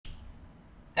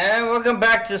And welcome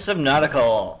back to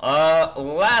Subnautica.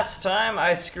 Last time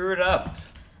I screwed up,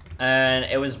 and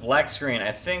it was black screen.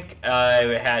 I think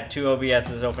I had two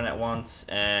OBSs open at once,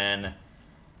 and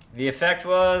the effect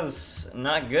was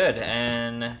not good,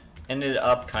 and ended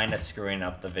up kind of screwing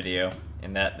up the video,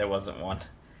 in that there wasn't one.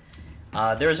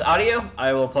 There's audio.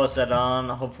 I will post that on,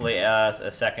 hopefully as a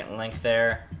second link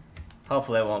there.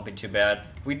 Hopefully it won't be too bad.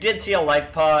 We did see a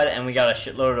life pod, and we got a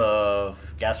shitload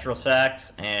of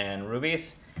gastrosacks and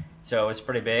rubies. So it's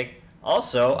pretty big.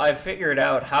 Also, I figured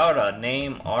out how to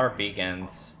name our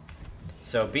beacons.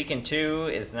 So beacon 2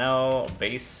 is now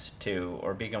base 2,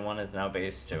 or beacon 1 is now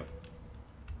base 2.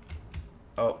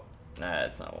 Oh,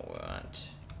 that's not what we want.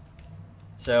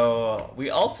 So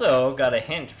we also got a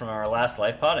hint from our last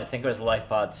life pod. I think it was life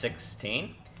pod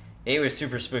 16. It was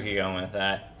super spooky going with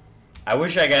that. I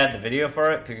wish I got the video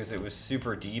for it because it was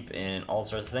super deep in all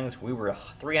sorts of things. We were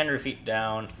 300 feet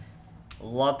down.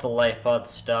 Lots of life pod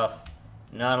stuff.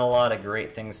 Not a lot of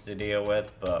great things to deal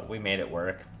with, but we made it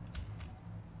work.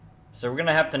 So we're going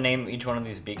to have to name each one of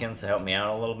these beacons to help me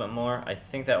out a little bit more. I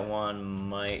think that one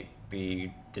might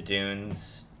be the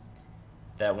dunes.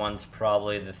 That one's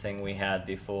probably the thing we had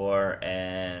before,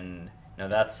 and no,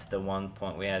 that's the one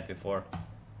point we had before.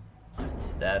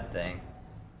 What's that thing?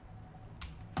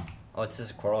 Oh, it's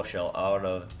this coral shell out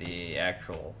of the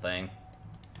actual thing.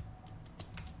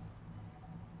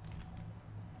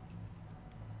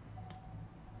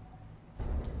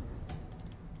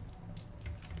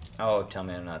 Oh, tell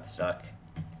me I'm not stuck.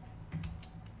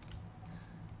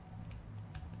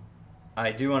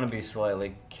 I do want to be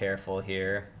slightly careful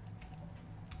here.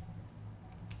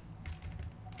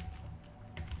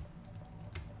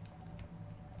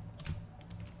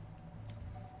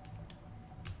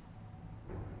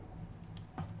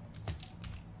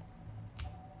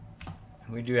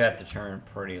 We do have to turn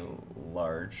pretty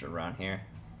large around here.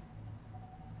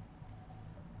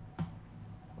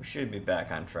 We should be back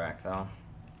on track though.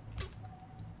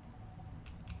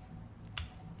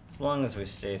 As long as we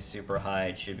stay super high,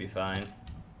 it should be fine.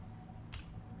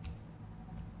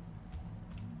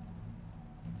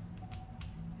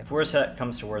 If worse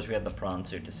comes to worse, we have the prawn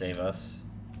suit to save us.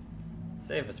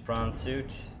 Save us, prawn suit.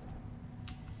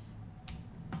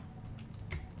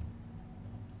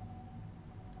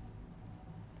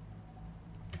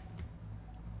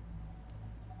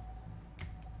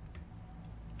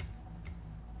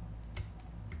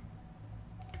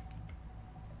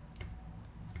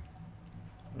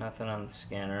 Nothing on the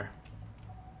scanner.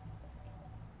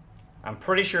 I'm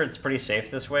pretty sure it's pretty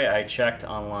safe this way. I checked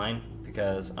online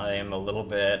because I am a little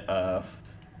bit of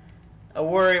a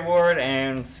worry wart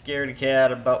and scaredy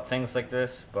cat about things like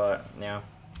this, but yeah.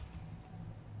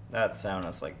 That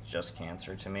sounds like just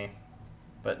cancer to me.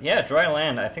 But yeah, dry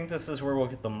land. I think this is where we'll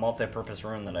get the multi-purpose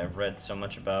room that I've read so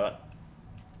much about.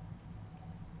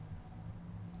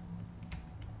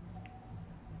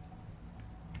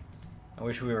 I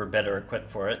wish we were better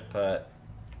equipped for it, but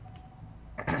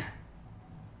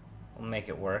we'll make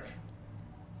it work.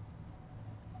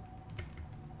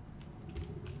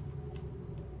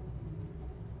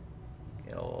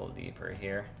 Get a little deeper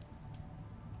here.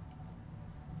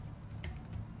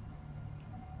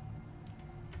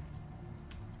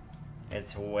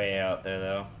 It's way out there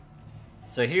though.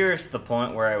 So here's the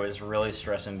point where I was really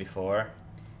stressing before.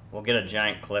 We'll get a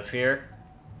giant cliff here.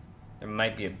 There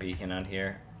might be a beacon out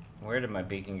here. Where did my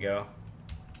beacon go?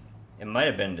 It might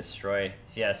have been destroyed.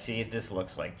 Yeah, see, this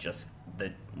looks like just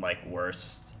the,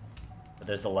 worst. But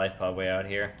there's a life pod way out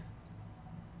here.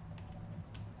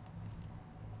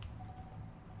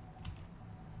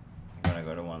 I'm gonna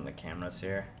go to one of the cameras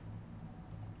here.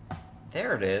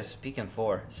 There it is, beacon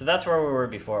 4. So that's where we were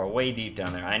before, way deep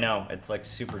down there. I know, it's like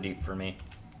super deep for me.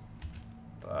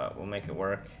 But we'll make it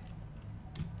work.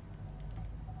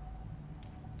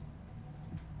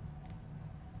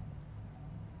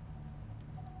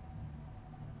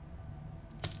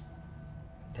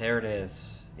 There it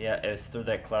is. Yeah, it's through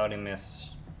that cloudy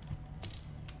mist.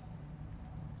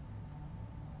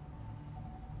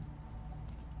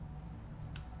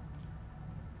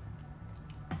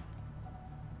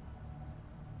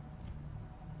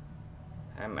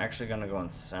 I'm actually gonna go in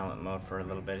silent mode for a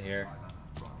little bit here.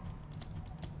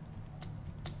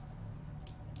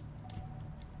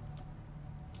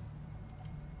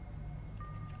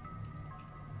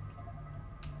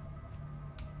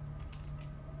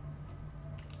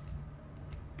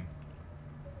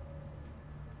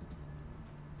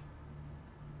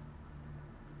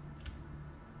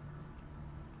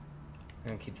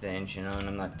 I'm gonna keep the engine on,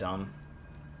 I'm not dumb.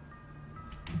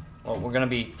 Well, we're gonna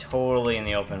be totally in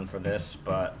the open for this,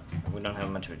 but we don't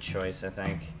have much of a choice, I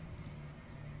think.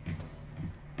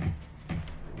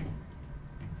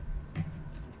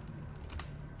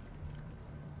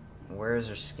 where is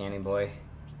our scanning boy?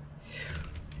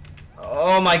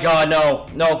 Oh my god, no!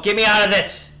 No, get me out of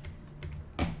this!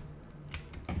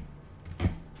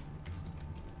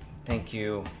 Thank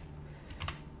you.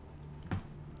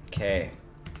 Okay.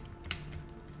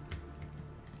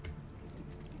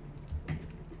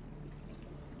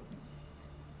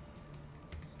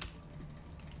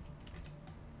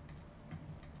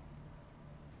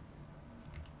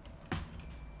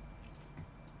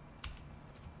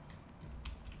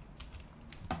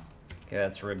 Okay,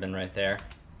 that's ribbon right there.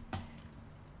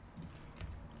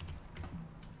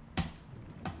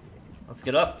 Let's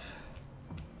get up.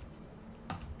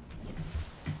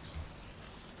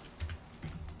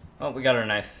 Oh, we got our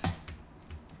knife.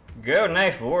 Go,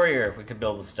 knife warrior! We could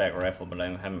build a stack rifle, but I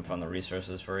haven't found the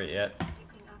resources for it yet.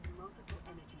 Picking up multiple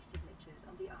energy signatures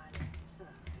on the island's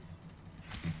surface.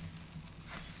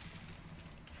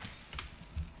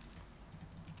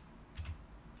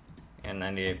 And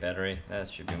 98 battery. That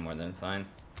should be more than fine.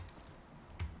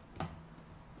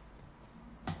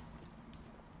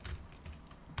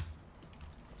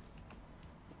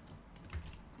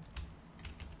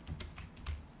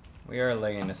 We are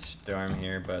laying a storm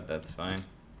here, but that's fine.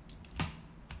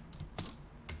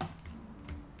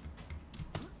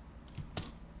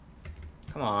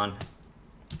 Come on.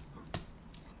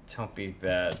 Don't be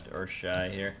bad or shy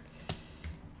here.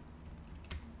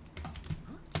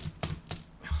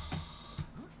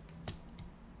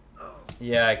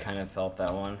 Yeah, I kind of felt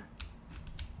that one.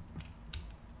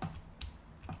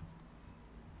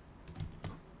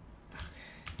 Okay.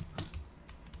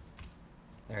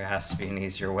 There has to be an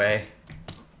easier way.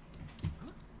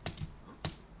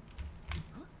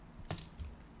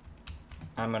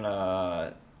 I'm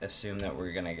gonna assume that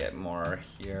we're gonna get more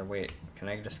here. Wait, can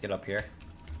I just get up here?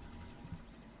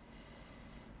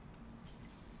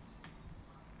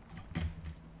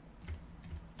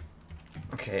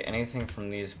 Okay, anything from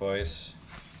these boys?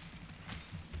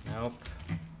 Nope.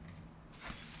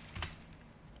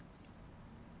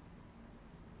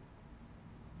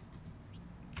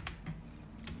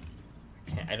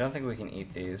 Okay, I don't think we can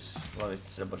eat these.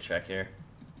 Let's double check here.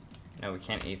 No, we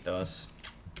can't eat those.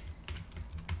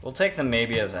 We'll take them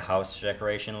maybe as a house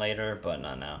decoration later, but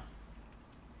not now.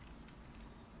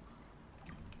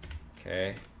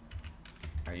 Okay.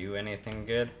 Are you anything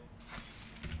good?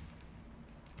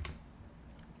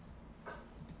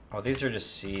 Oh, these are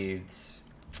just seeds.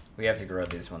 We have to grow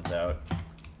these ones out.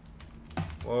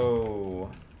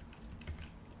 Whoa.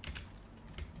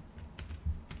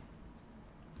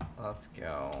 Let's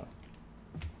go.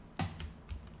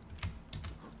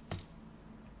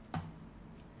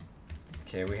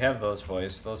 Okay, we have those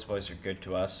boys. Those boys are good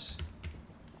to us.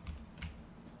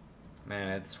 Man,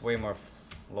 it's way more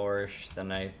flourish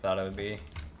than I thought it would be.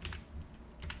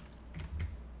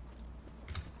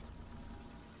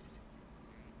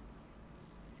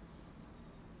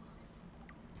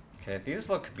 Okay, these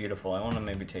look beautiful. I want to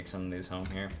maybe take some of these home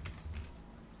here.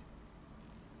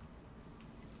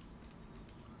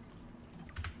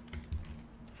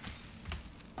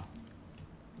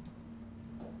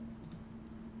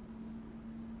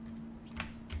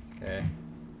 Okay.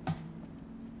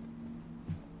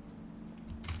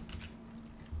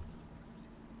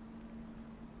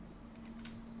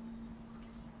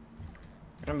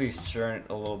 I'm gonna be sure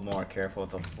a little more careful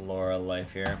with the flora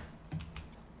life here.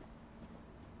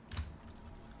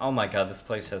 Oh my god, this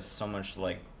place has so much,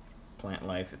 like, plant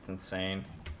life. It's insane.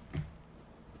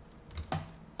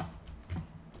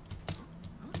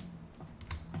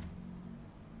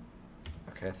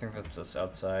 Okay, I think that's just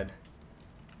outside.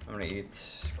 I'm gonna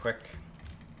eat quick.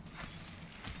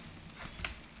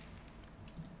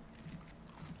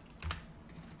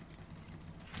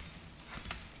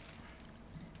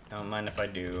 Don't mind if I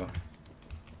do.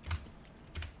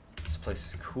 This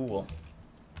place is cool.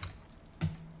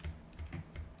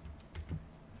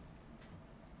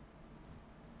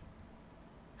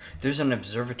 There's an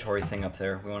observatory thing up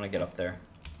there. We want to get up there.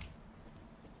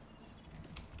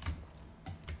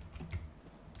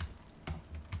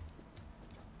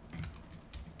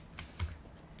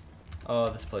 Oh,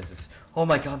 this place is... Oh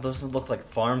my god, those look like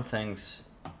farm things.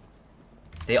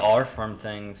 They are farm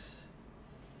things.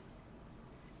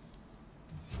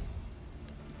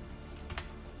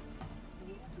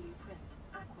 New blueprint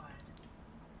acquired.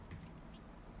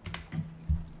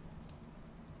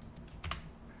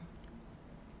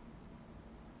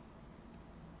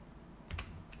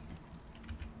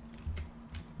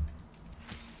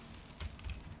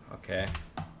 Okay.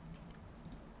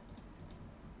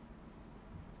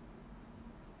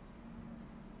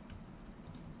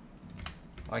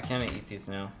 Why can't I eat these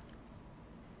now?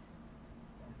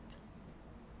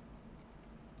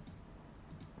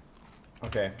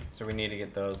 Okay, so we need to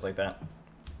get those like that.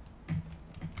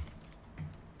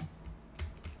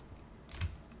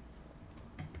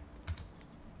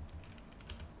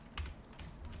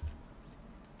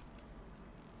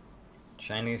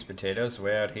 Chinese potatoes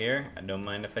way out here. I don't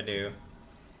mind if I do.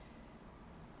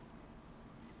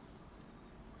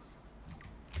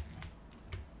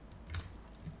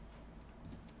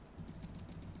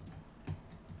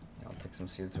 I'll take some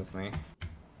seeds with me.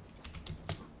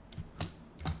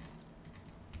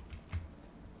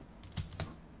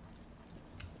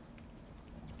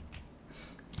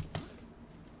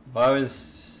 If I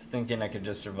was thinking I could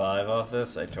just survive off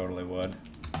this, I totally would.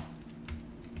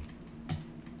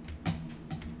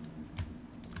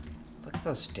 Look at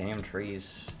those damn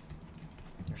trees.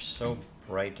 They're so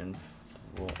bright and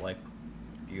like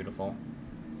beautiful.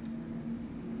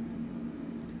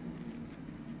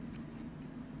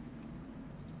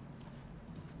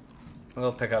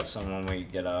 We'll pick up some when we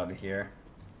get out of here.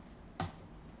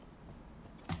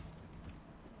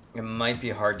 It might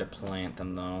be hard to plant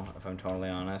them though, if I'm totally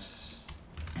honest.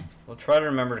 We'll try to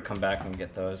remember to come back and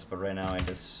get those, but right now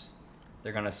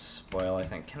they're gonna spoil, I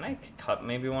think. Can I cut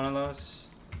maybe one of those?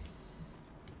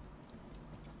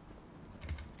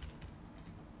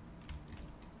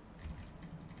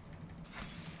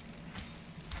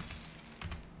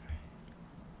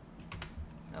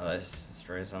 Oh, that just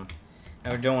destroys them.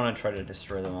 And we don't want to try to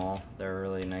destroy them all. They're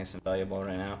really nice and valuable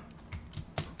right now.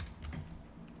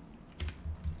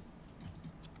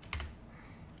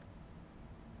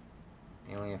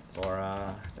 Alien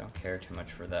flora, don't care too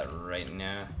much for that right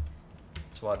now.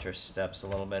 Let's watch our steps a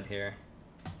little bit here.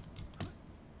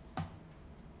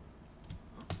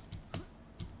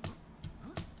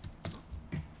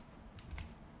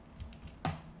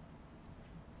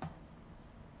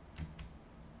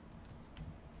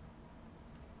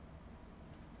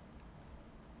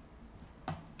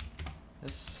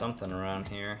 There's something around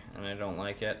here, and I don't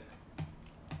like it.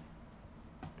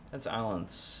 This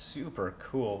island's super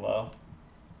cool, though.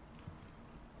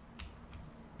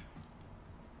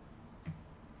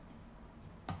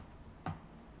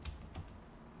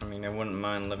 I mean, I wouldn't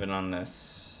mind living on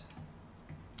this.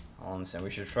 All I'm saying, we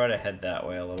should try to head that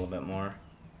way a little bit more.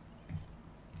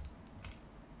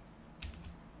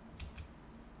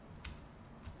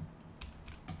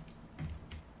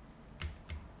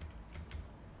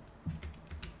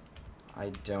 I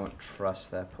don't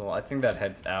trust that pool. I think that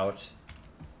heads out.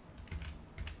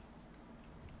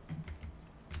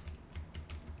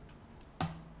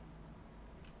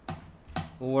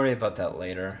 We'll worry about that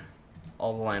later.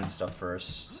 I'll land stuff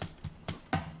first.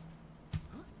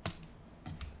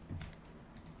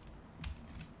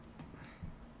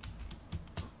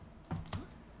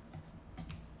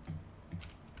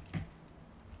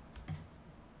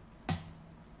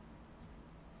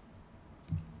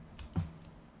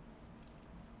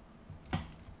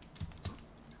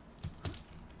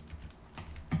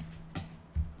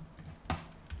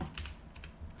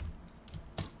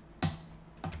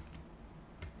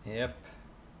 Yep.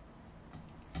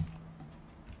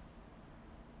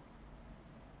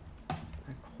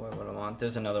 Not quite what I want.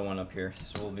 There's another one up here,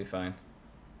 so we'll be fine.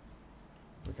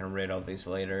 We can raid all these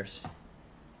later. It's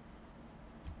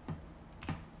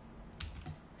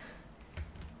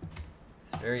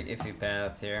a very iffy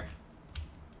path here.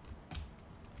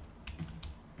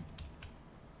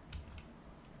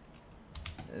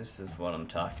 This is what I'm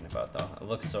talking about, though. It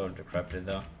looks so decrepit,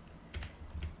 though.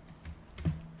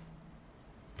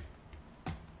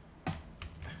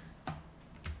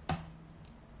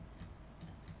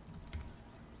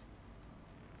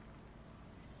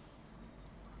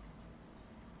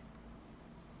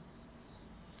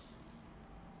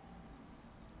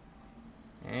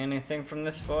 Anything from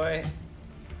this boy?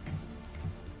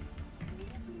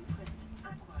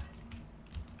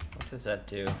 What does that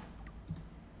do?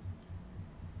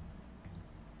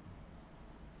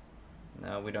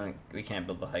 No, we can't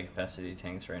build the high capacity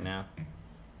tanks right now.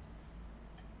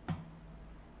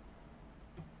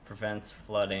 Prevents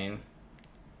flooding.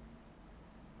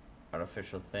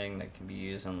 Artificial thing that can be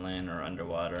used on land or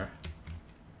underwater.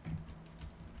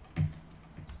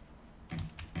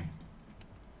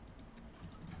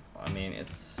 I mean,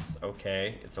 it's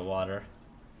okay. It's a water.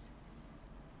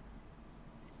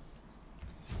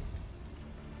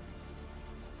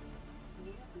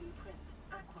 New blueprint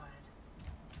acquired.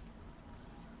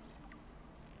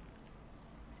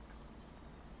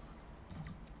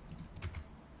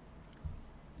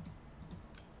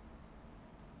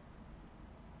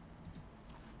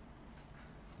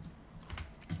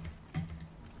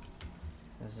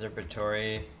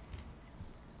 Observatory.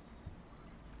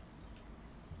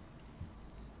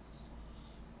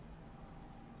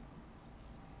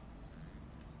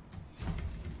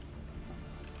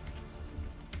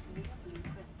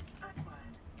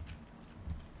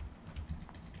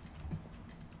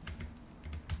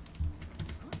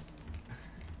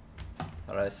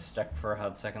 Thought I was stuck for a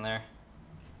hot second there.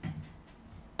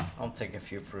 I'll take a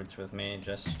few fruits with me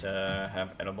just to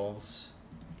have edibles.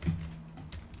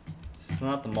 It's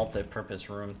not the multi-purpose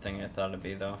room thing I thought it'd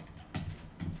be though.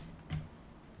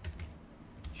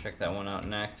 Check that one out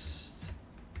next.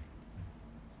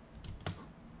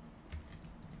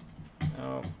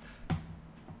 Nope.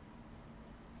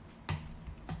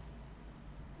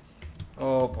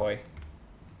 Oh boy.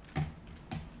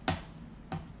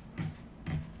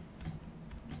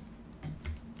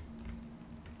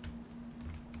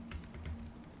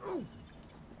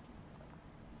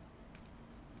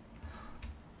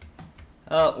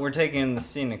 Oh, we're taking the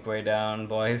scenic way down,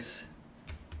 boys.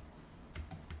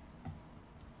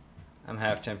 I'm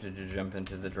half tempted to jump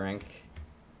into the drink.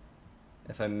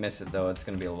 If I miss it though, it's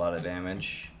gonna be a lot of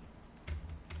damage.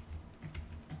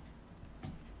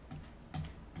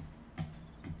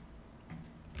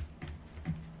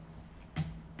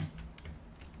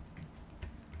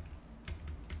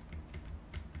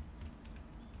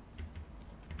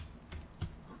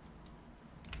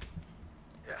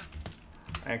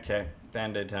 Okay,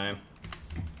 Band-Aid time.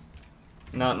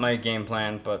 Not my game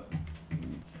plan, but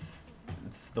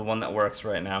it's the one that works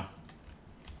right now.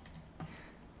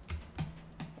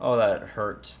 Oh, that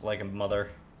hurt like a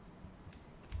mother.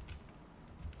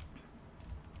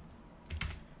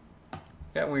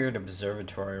 Got a weird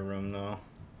observatory room though.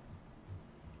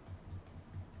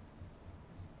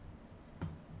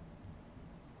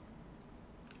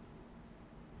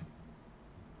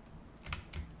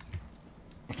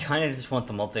 I kind of just want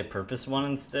the multi-purpose one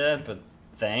instead, but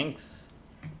thanks.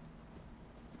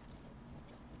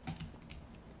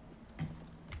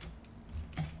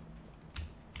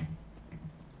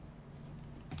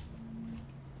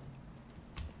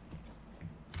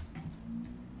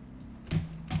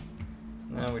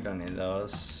 No, we don't need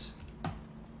those.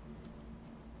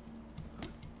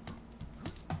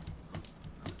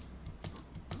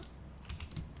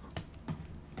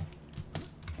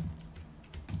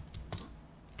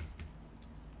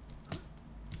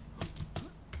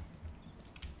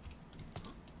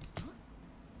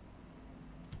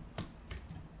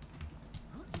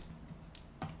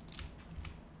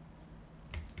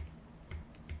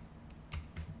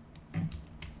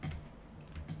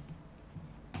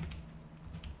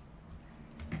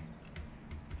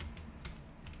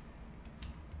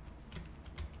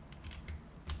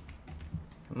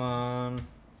 Come on.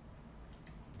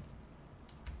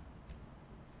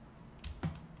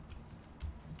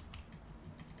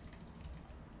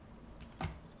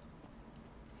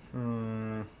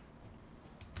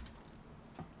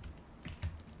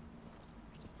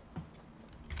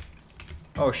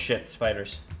 Oh shit,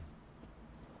 spiders.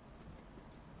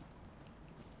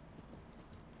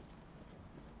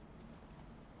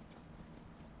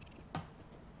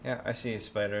 Yeah, I see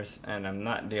spiders, and I'm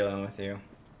not dealing with you.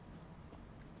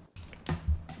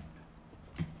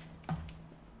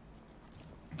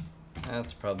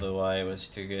 That's probably why it was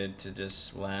too good to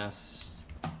just last.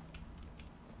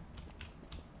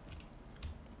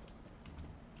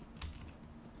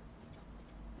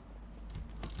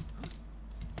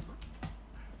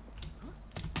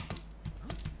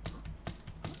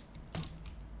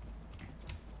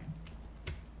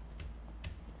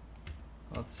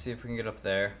 Let's see if we can get up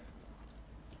there.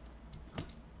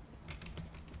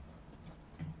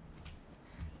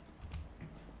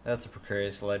 That's a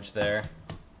precarious ledge there.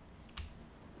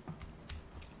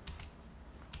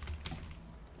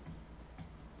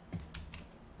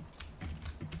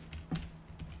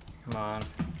 Come on.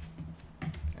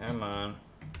 Come on.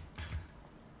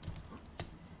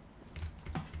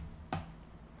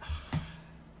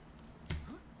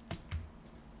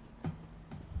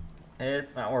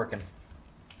 It's not working.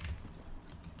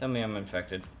 Tell me I'm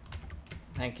infected.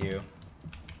 Thank you.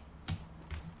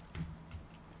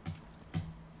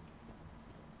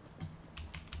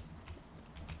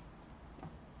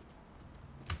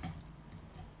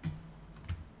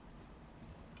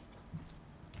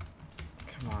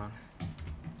 Come on.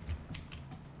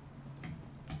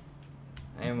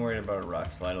 I am worried about a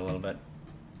rock slide a little bit.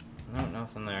 No,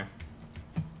 nothing there.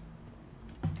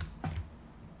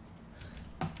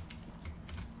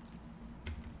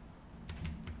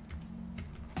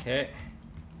 Okay.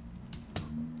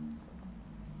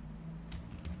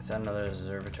 Is that another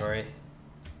observatory?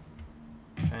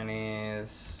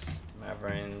 Chinese,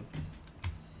 labyrinth.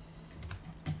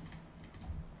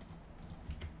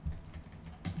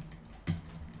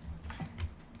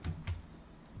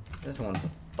 This one's a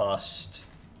bust.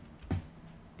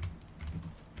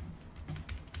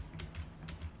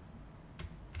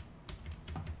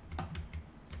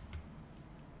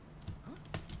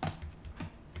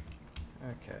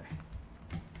 Okay.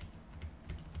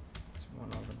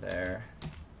 There.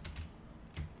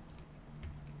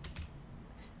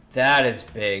 That is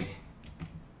big.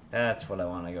 That's what I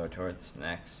want to go towards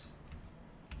next.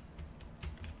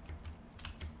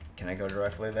 Can I go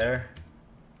directly there?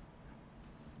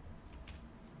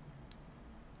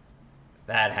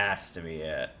 That has to be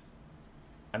it.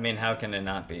 I mean, how can it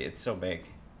not be? It's so big.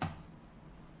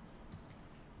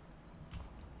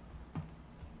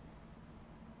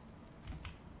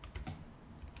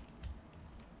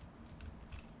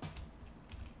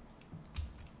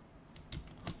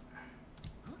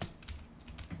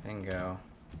 Bingo.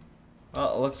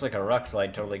 Well, it looks like a rock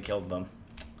slide totally killed them.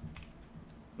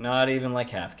 Not even like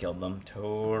half killed them.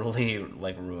 Totally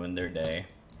like ruined their day.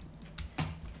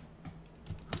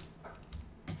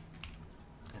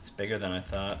 It's bigger than I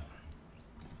thought.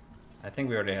 I think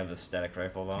we already have the static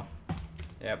rifle though.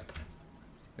 Yep.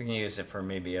 We can use it for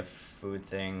maybe a food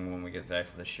thing when we get back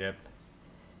to the ship.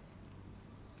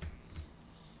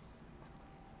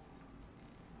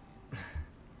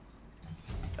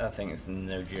 That thing is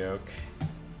no joke.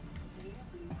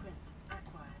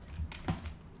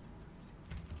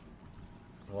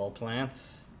 Wall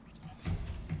plants.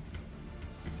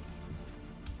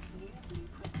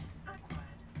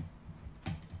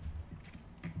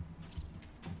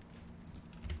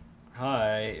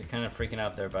 Hi, you're kind of freaking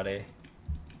out there, buddy.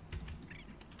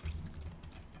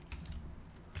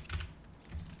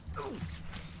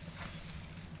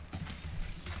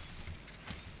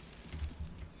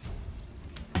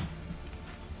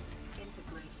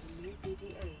 Integrating new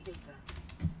PDA data.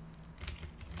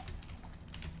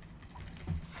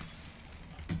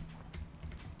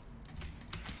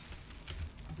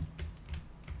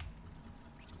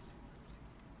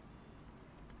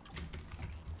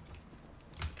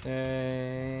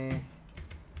 Okay.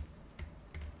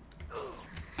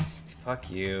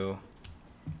 Fuck you.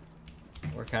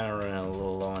 We're kind of running a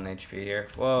little low on HP here.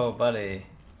 Whoa, buddy.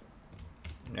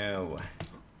 No.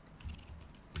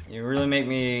 You really make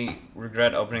me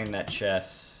regret opening that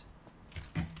chest.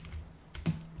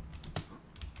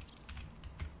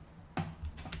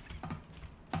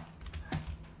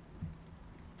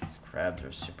 These crabs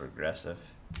are super aggressive.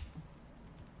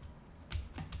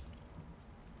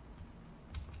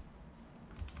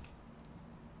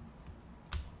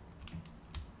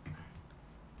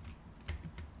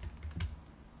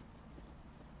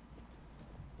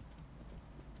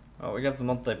 Oh, we got the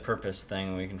multi-purpose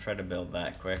thing. We can try to build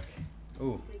that quick.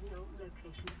 Ooh. Signal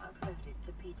location uploaded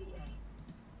to PDA.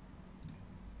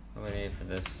 What do we need for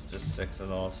this? Just 6 of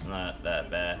those. It's not that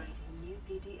bad. Integrating new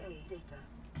PDA data.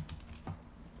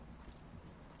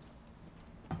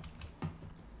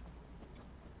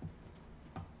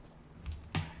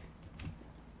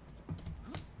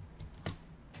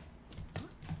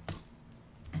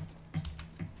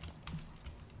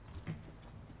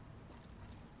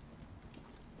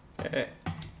 Okay.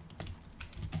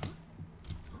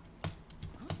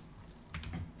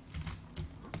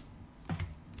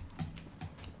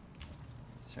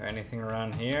 Is there anything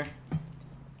around here?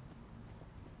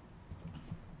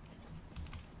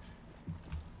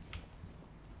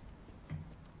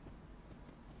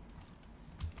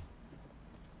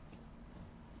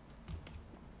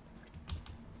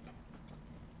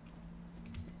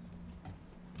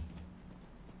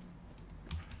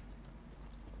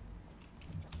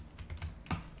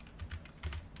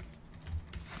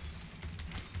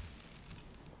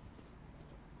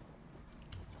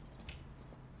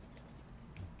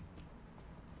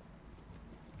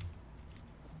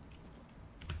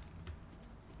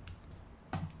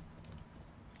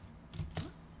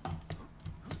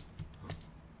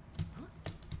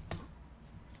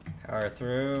 Power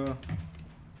through.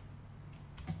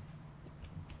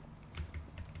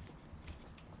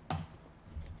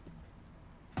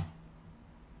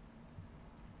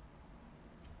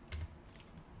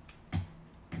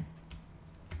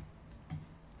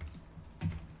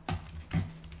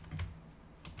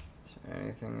 Is there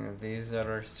anything of these that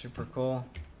are super cool?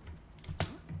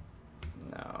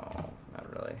 No, not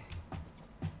really.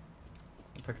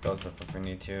 We'll pick those up if we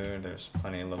need to. There's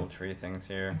plenty of little tree things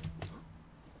here.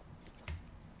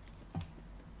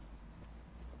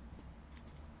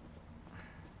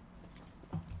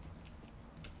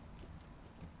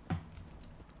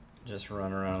 Just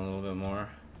run around a little bit more.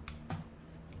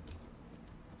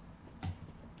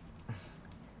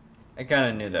 I kind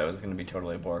of knew that was going to be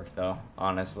totally borked though,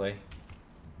 honestly.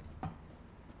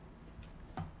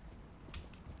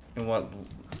 In what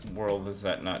world is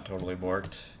that not totally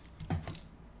borked?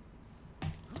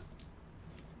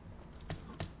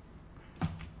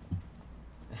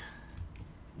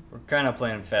 We're kind of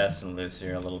playing fast and loose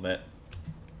here a little bit.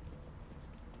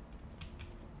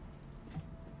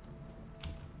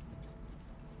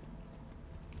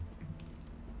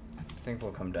 think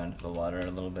we'll come down to the water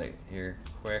a little bit here,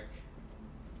 quick.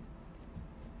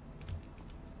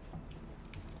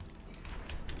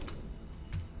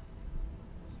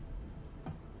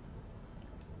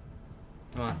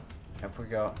 Come on, up we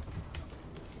go.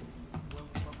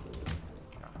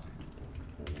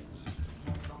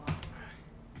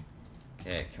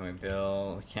 Okay, can we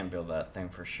build? We can't build that thing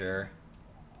for sure.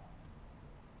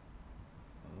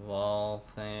 Wall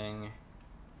thing.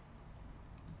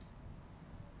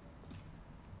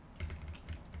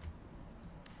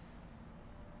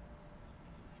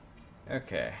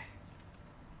 Okay.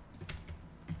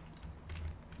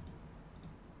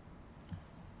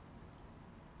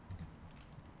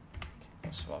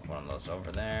 We'll swap one of those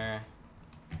over there.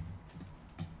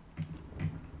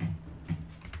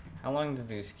 How long do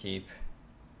these keep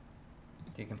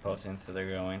decomposing so they're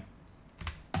going?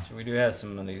 So we do have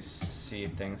some of these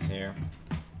seed things here.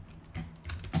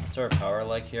 What's our power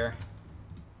like here?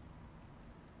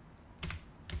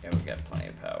 Yeah, we got plenty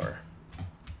of power.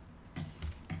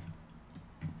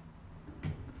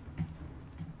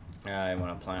 I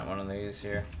want to plant one of these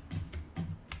here.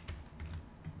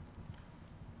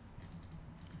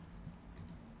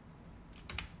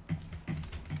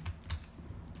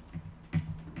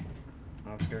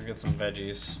 Let's go get some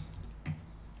veggies.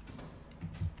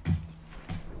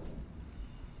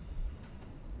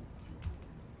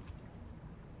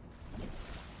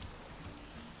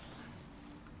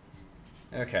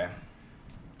 Okay.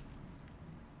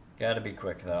 Gotta be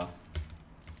quick though.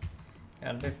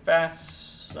 Gotta be fast.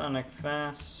 Sonic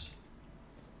fast.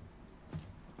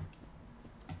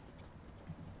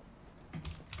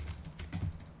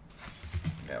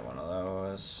 Got one of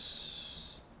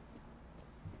those.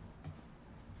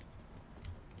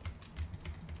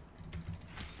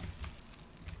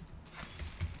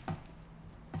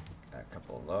 Got a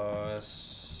couple of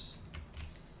those.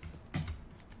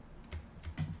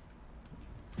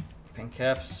 Pink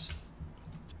caps.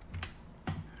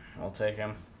 We'll take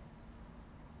them.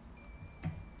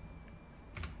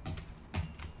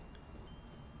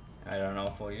 I don't know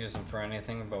if we'll use them for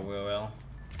anything, but we will.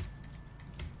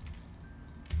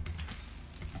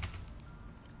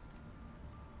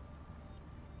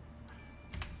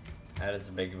 That is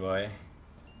a big boy.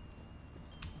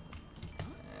 And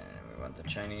we want the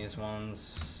Chinese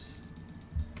ones.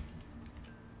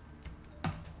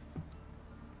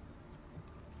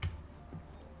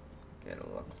 Get a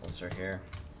little closer here.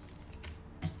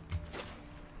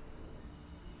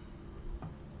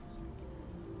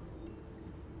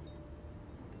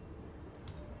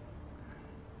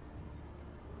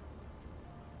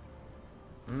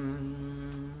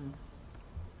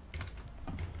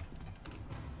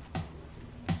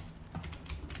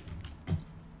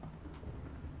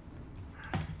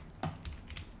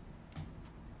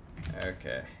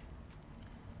 Okay.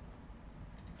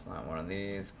 Plant one of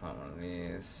these, plant one of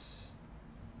these.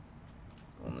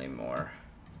 Only more.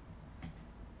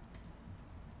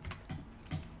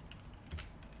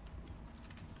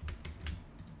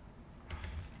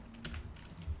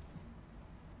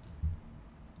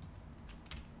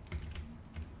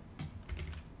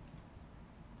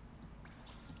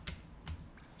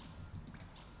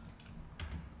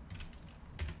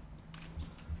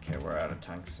 Okay, we're out of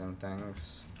tungsten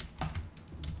things.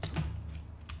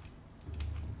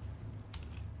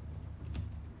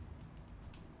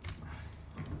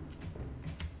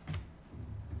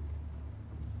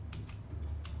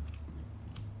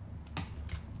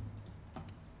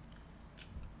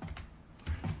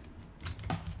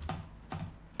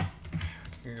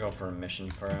 Could go for a mission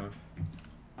for him.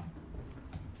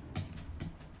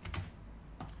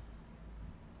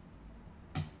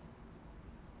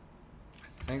 I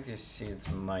think these seeds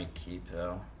might keep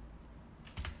though.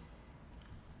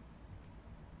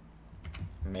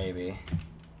 Maybe.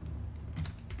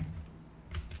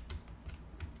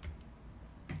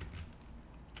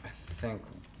 I think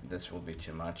this will be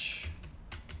too much.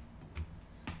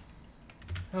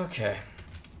 Okay.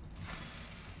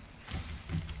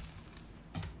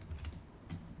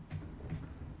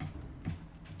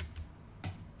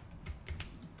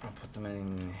 Them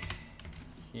in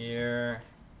here.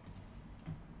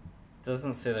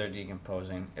 Doesn't say they're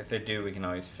decomposing. If they do, we can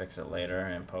always fix it later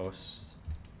in post.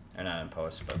 Or not in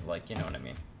post, but like, you know what I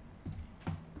mean.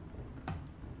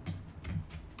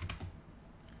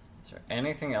 Is there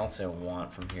anything else I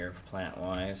want from here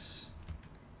plant-wise?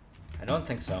 I don't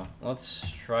think so.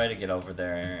 Let's try to get over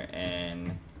there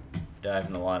and dive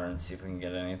in the water and see if we can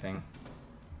get anything.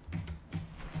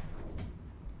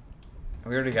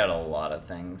 We already got a lot of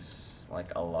things,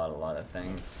 like a lot of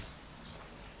things.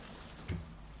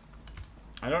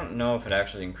 I don't know if it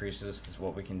actually increases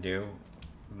what we can do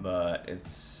but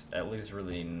it's at least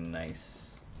really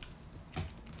nice.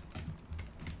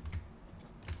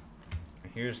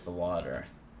 Here's the water.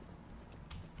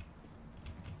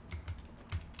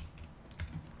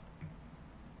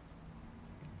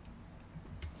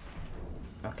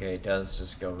 Okay, it does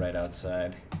just go right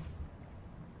outside.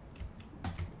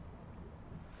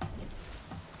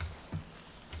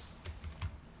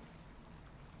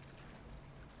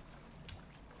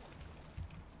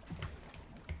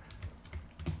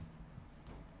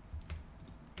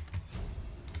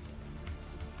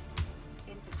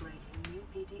 Integrating new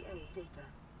PDA data.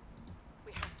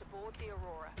 We have to board the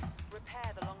Aurora,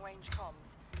 repair the long-range comms,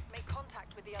 make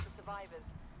contact with the other survivors.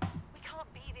 We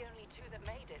can't be the only two that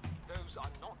made it. Those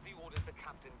are not the orders the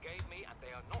captain gave me, and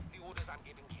they are not the orders I'm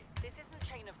giving him. This isn't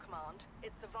chain of command,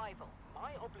 it's survival.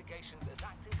 My obligations as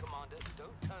acting commander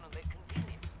don't turn on their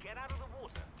convenience. Get out of the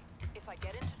water. If I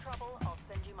get into trouble, I'll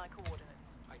send you my coordinates.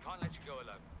 I can't let you go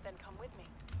alone. Then come with me.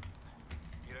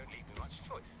 You don't leave me much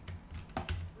choice.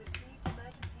 Received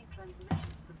emergency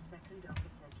transmission from Second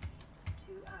Officer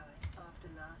Key 2 hours after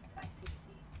last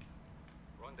activity.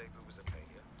 Rendezvous was a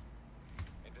failure.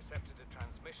 Intercepted a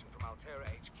transmission from Altera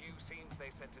HQ. Seems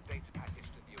they sent a data package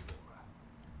to the Aurora.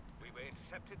 We were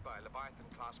intercepted by a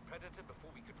Leviathan-class predator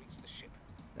before we could reach the ship.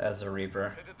 That's a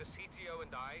Reaper. Consider the CTO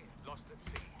and I lost at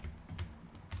sea.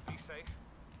 Be safe.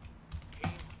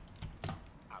 Keen.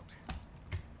 Out.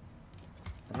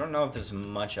 I don't know if there's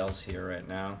much else here right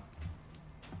now.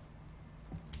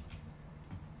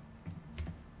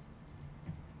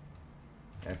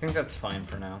 I think that's fine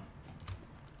for now.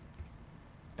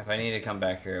 If I need to come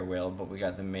back here, I will, but we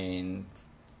got the main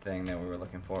thing that we were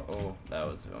looking for. Oh, that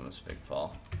was almost a big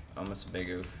fall. Almost a big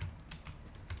oof.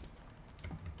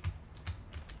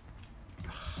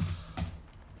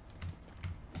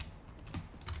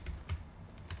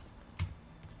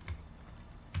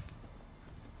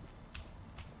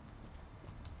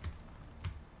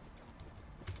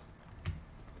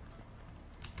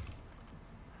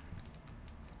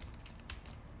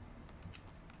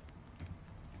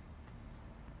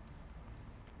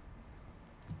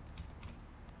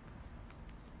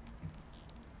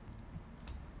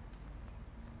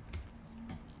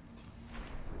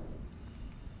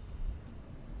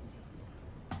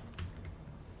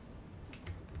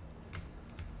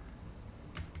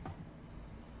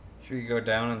 Should we go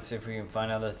down and see if we can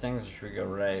find other things, or should we go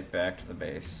right back to the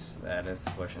base? That is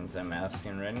the questions I'm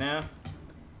asking right now.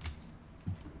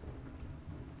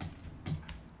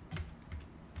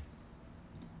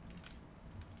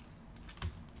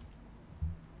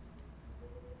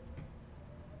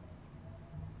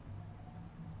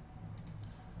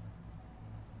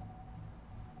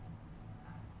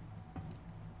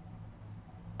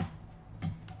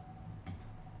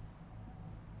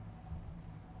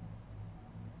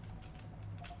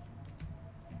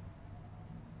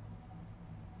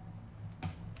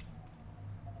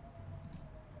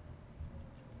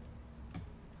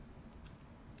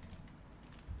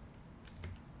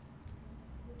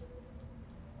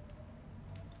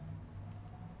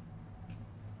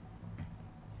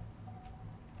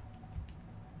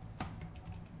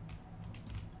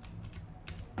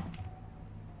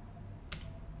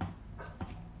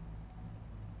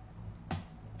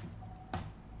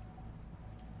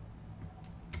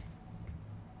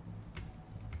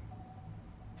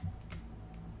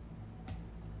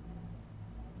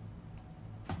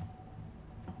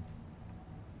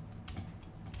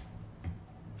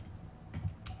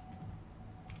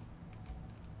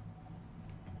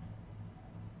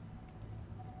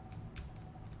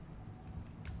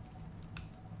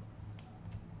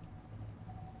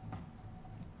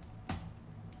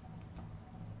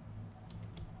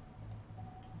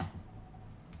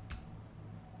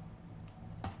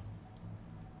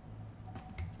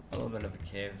 A little bit of a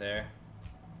cave there.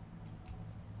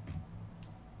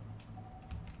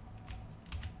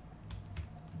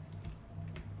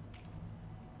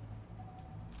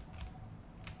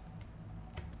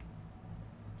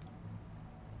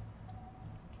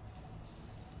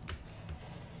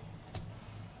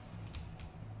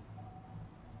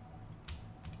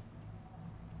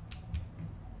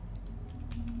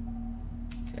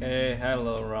 Okay,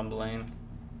 hello rumbling.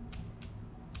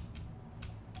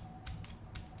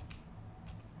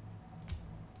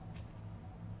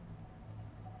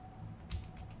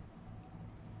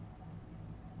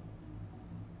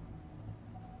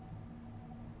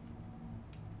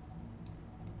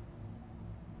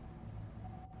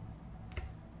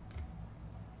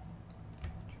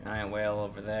 Giant whale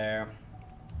over there.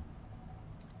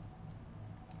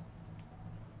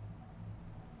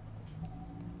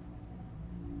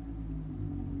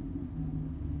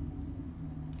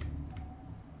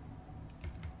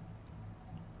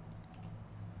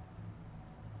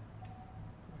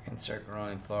 can start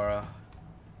growing flora.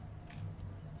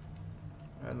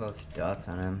 What are those dots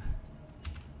on him?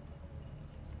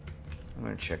 I'm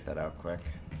gonna check that out quick.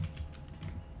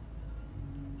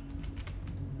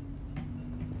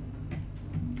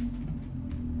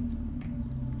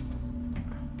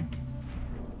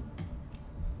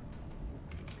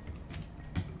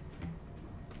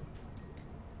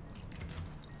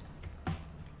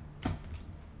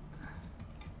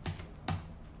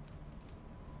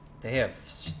 They have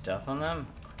stuff on them?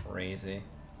 Crazy.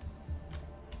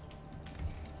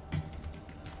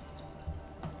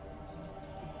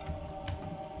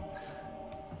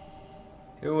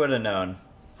 Who would have known?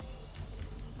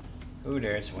 Who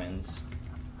dares wins?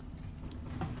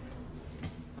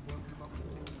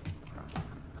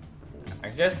 I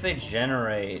guess they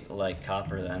generate like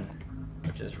copper then,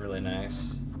 which is really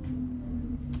nice.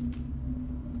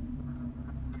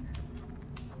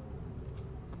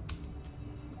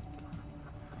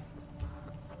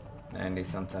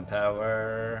 90-something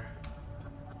power.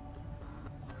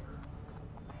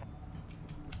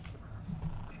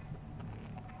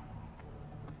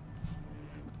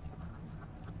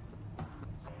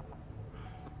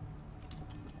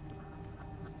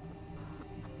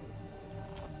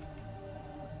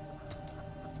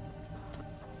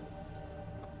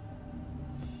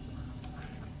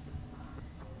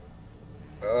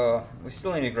 Oh, we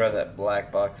still need to grab that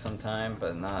black box sometime,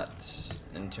 but not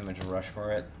in too much of a rush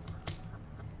for it.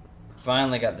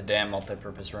 Finally got the damn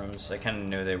multi-purpose rooms. I kind of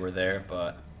knew they were there,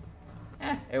 but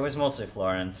it was mostly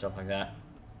flora and stuff like that.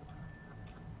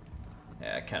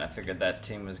 Yeah, I kind of figured that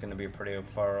team was going to be pretty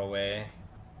far away.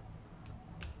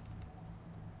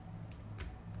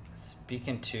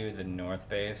 Speaking to the north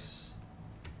base.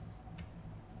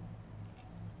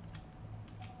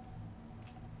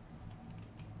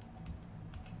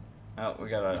 Oh, we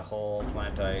got a whole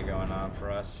planetary going on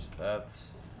for us. That's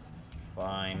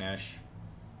fine-ish.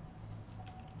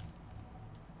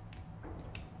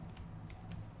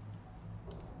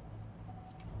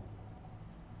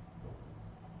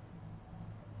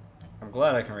 I'm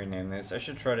glad I can rename this. I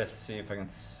should try to see if I can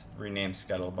rename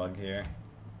Scuttlebug here.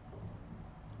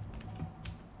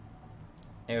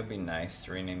 It would be nice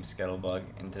to rename Scuttlebug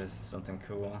into something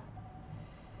cool.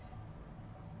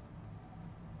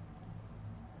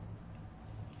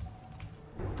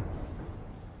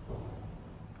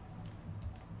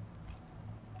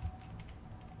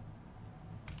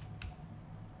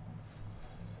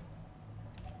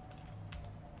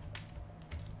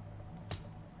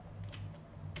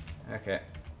 Okay.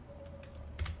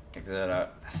 Exit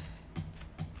out.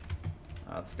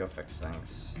 Let's go fix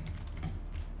things.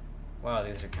 Wow,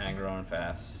 these are kind of growing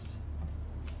fast.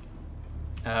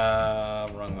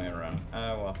 Wrong way around.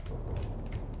 Well.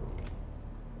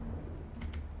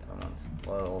 That one's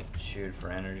a little chewed for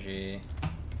energy.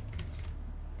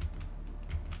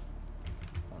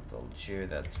 One's a little chewed,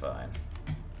 that's fine.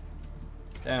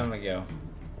 Down we go.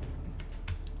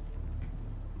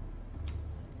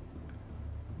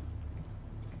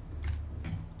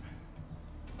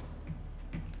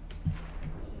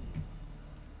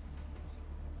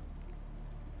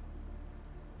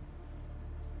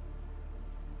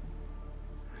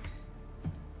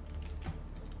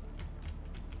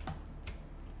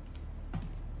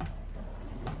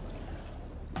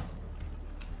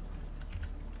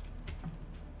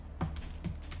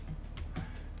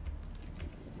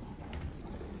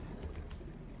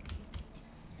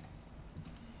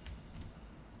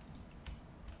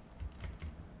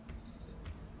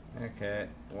 Okay,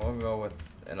 we'll go with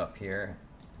it up here.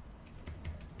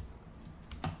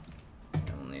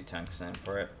 We'll need tungsten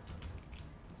for it.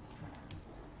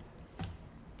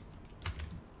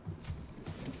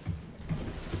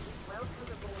 Welcome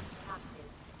aboard, Captain.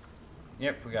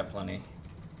 Yep, we got plenty.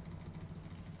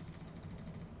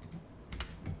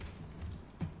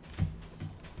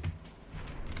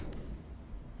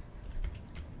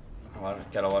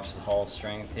 Gotta watch the hull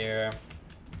strength here.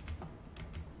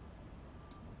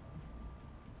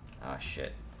 Oh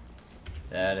shit.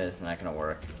 That is not gonna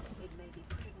work. It may be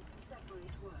prudent to separate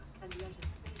work and leisure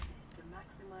spaces to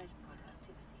maximize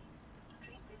productivity.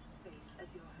 Treat this space as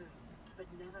your home, but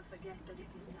never forget that it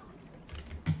is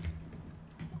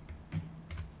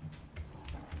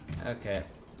not. Okay,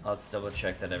 let's double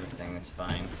check that everything is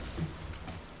fine.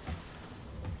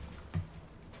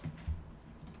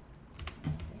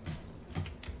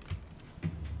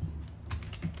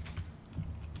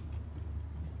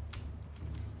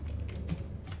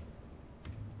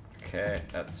 Okay,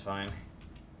 that's fine.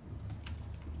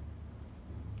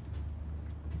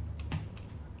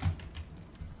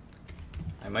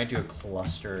 I might do a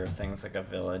cluster of things like a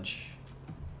village.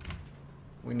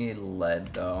 We need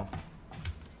lead, though.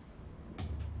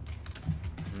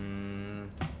 Do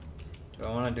I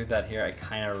want to do that here? I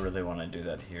kind of really want to do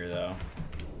that here, though.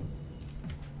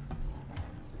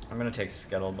 I'm going to take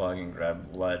Scuttlebug and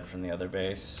grab lead from the other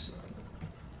base.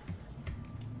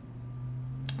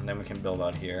 And then we can build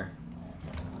out here.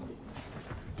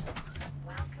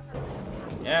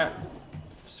 Yeah.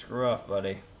 Screw off,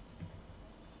 buddy.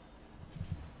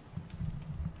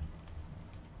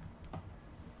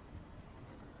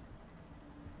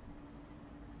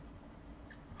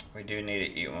 We do need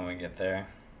to eat when we get there,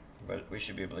 but we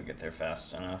should be able to get there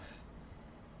fast enough.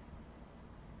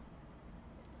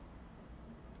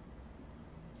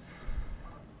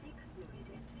 Seek fluid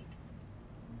intake.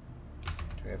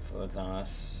 Do we have fluids on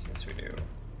us? Yes, we do.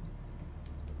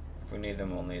 If we need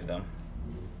them, we'll need them.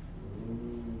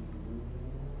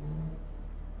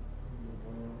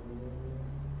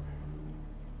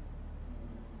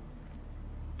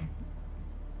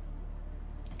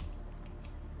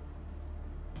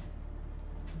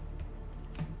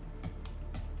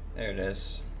 There it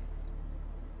is.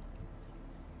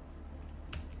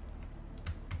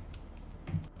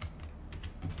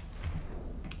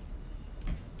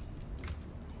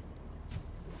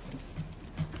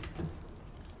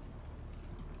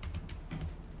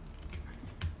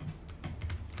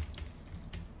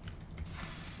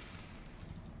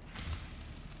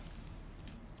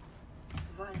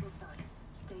 Vital signs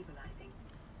stabilizing.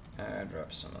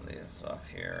 Drop some of these off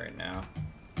here right now.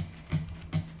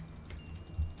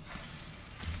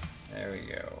 There we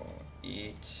go.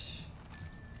 Eat.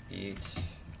 Eat.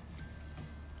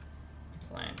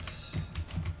 Plant.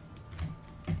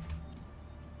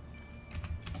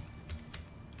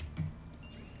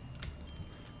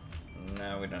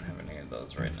 No, we don't have any of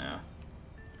those right now.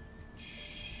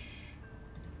 Shh.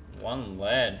 One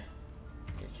lead.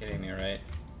 You're kidding me, right?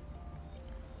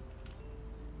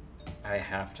 I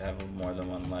have to have more than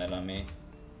one lead on me.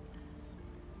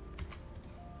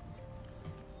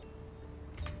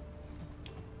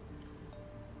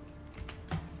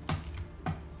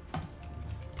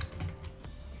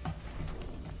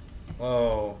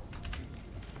 Whoa.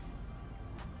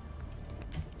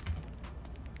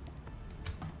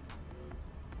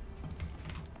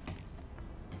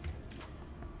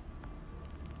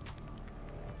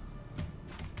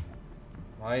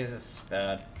 Why is this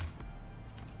bad?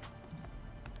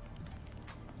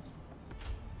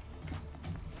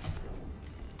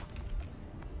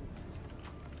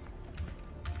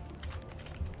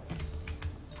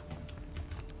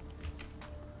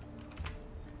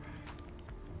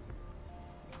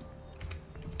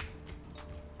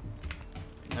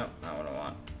 Nope, not what I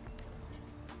want.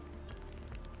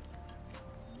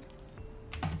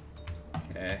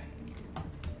 Okay.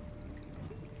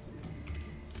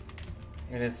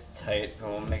 It is tight, but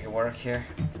we'll make it work here.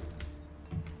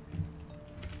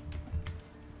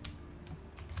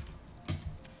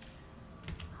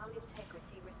 Hull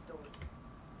integrity restored.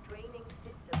 Draining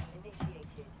systems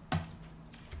initiated.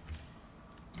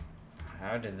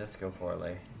 How did this go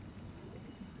poorly?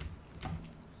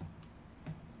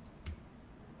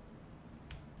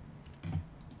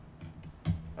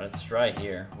 But it's dry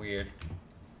here. Weird.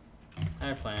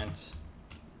 Hi, plant.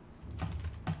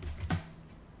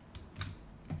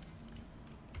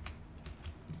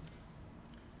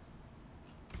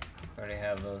 Already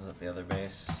have those at the other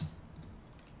base.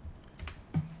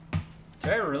 Do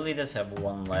I really just have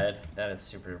one lead? That is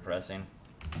super depressing.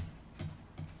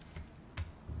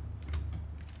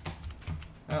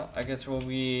 Well, I guess we'll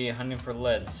be hunting for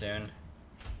lead soon.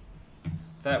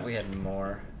 Thought we had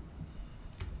more.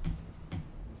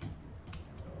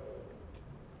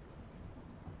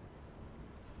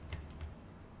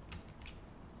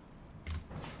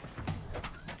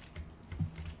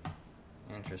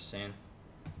 Interesting.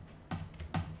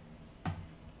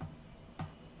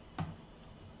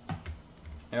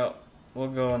 Yep, we'll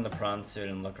go in the prawn suit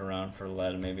and look around for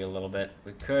lead maybe a little bit.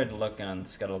 We could look on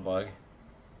Scuttlebug.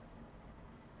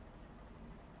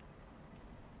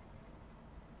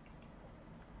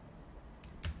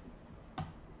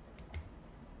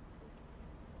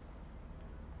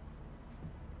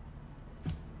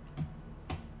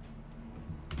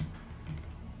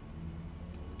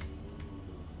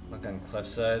 Look on cliff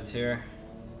sides here.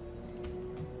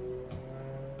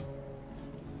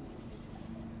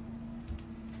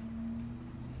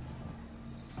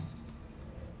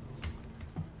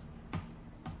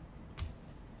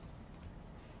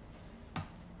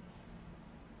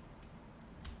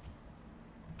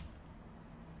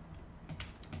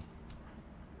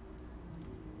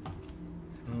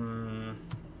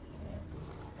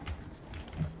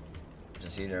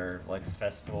 Just either like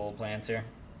festival plants here.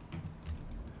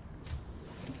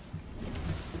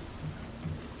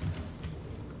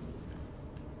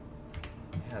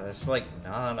 there's like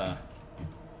not a...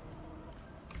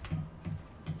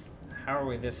 How are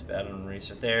we this bad on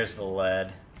research? There's the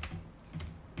lead.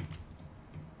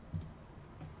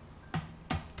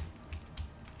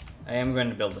 I am going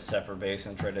to build a separate base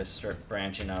and try to start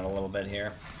branching out a little bit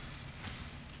here.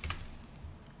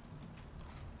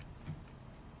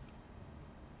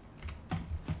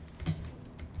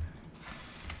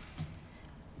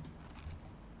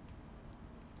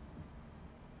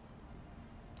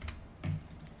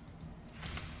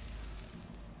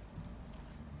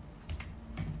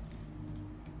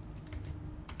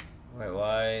 Wait,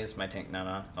 why is my tank not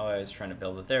on? Oh, I was trying to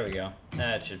build it. There we go.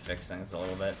 That should fix things a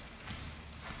little bit.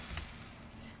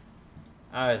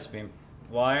 It's been...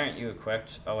 Why aren't you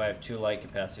equipped? Oh, I have 2 light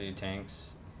capacity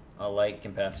tanks. A light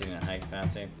capacity and a high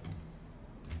capacity.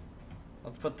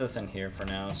 Let's put this in here for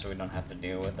now so we don't have to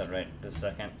deal with it right this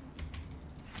second.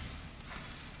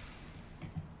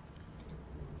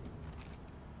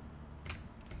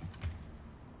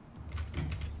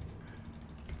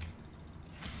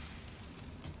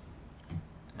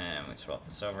 And we swap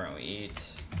this over and we eat.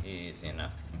 Easy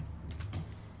enough.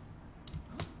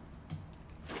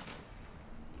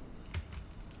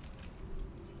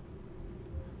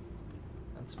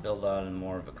 Let's build out in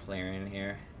more of a clearing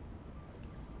here.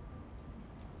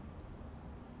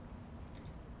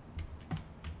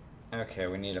 Okay,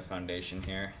 we need a foundation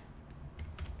here.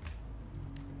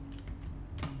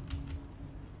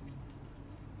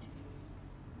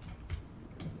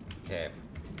 Okay.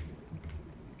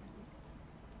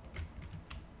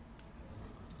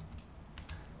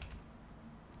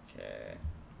 Okay.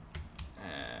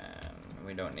 And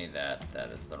we don't need that. That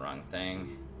is the wrong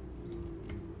thing.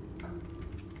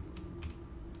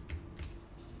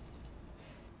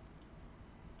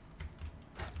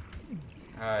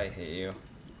 I hate you.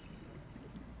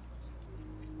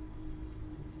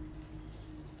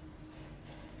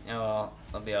 Oh well,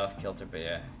 I'll be off kilter, but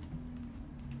yeah.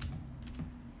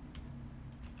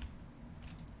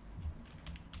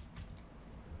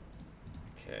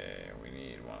 Okay, we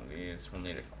need one of these. We'll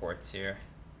need a quartz here.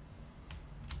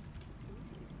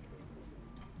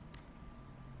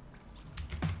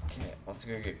 Okay, let's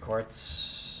go get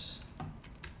quartz.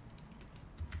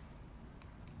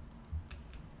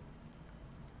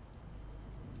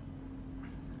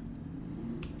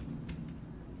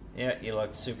 Yeah, you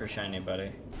look super shiny,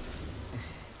 buddy.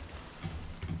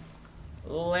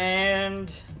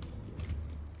 Land!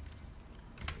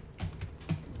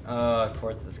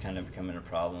 Quartz is kind of becoming a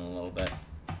problem a little bit.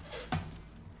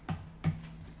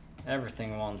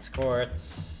 Everything wants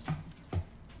quartz.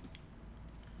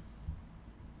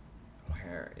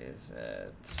 Where is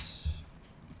it?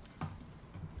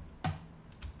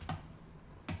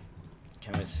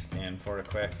 Can we scan for it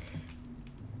quick?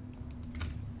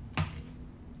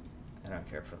 I don't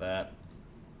care for that.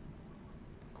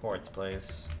 Quartz,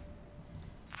 please.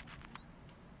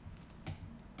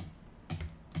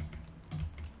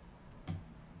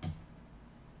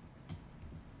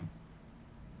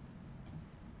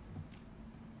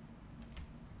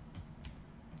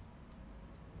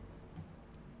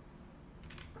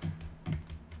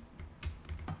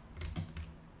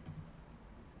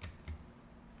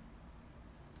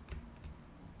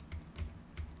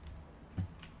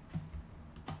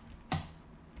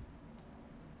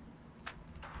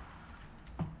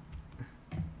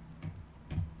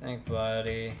 Thank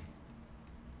buddy.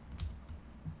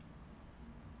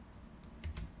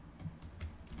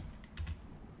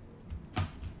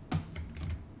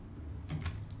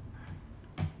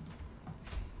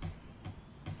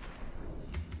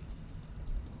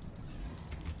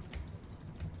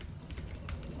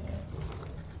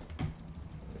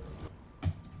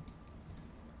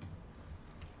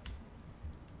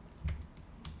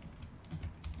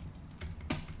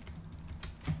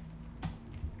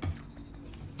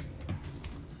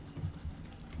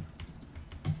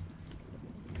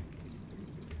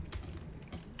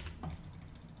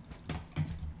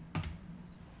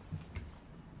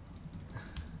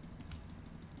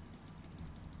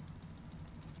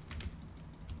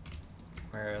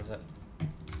 Where is it?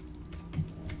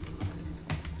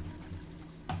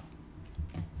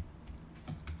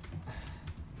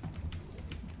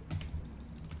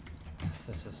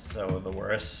 This is so the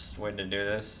worst way to do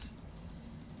this.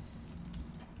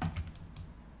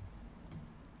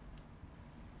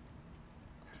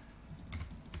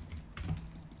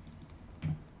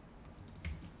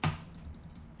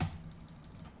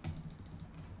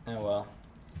 Oh well.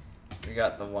 We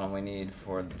got the one we need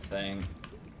for the thing.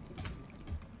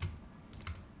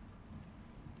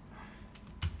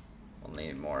 We'll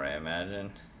need more, I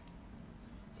imagine.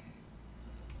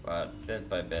 But bit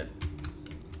by bit.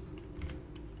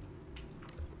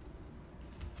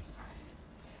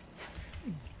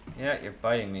 Yeah, you're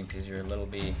biting me because you're a little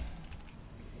bee.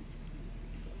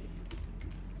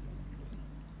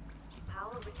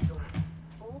 Power restored.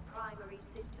 All primary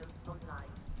systems online.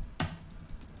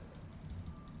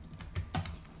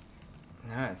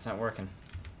 No, it's not working.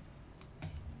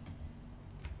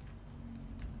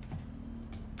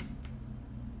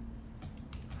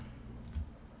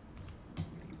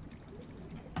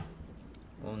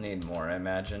 We'll need more, I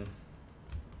imagine.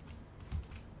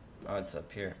 Oh, it's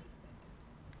up here.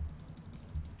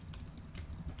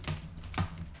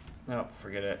 Nope,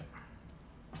 forget it.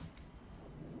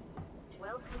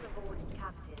 Welcome aboard,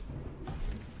 Captain.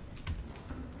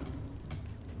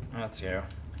 Let's go.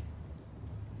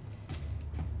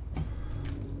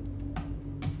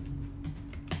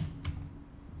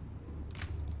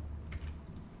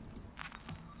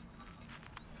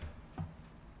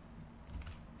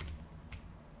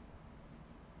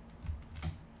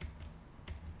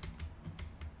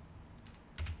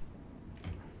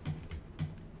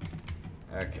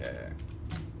 Okay.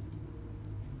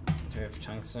 Do we have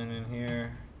tungsten in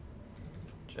here?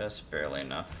 Just barely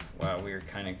enough. Wow, we were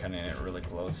kind of cutting it really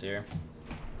close here.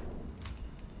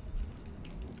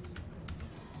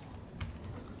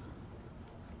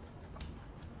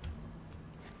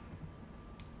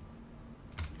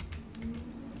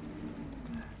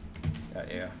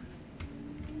 Got you.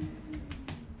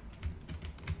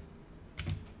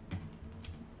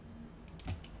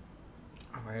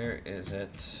 Where is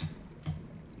it?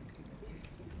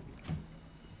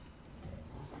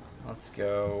 Let's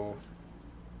go.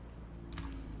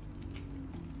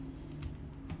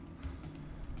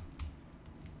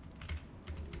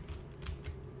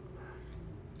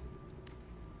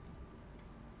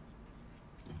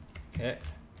 Okay.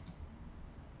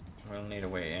 We'll need a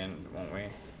way in, won't we?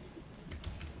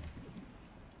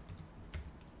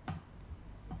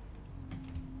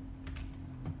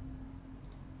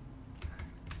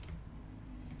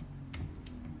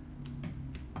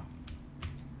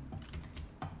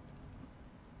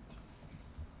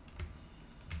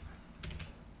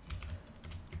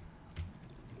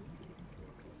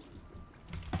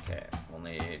 Okay, we'll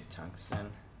need tungsten.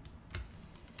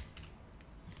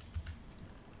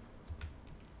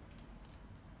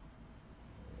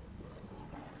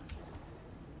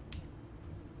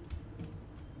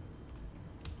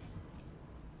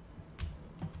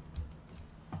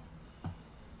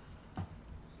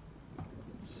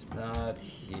 It's not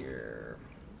here.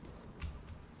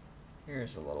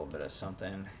 Here's a little bit of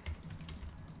something.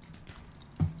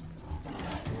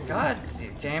 God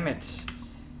damn it.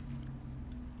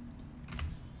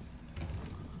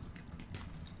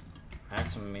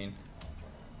 Maximum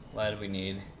lead we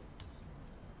need.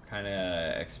 Kind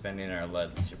of expending our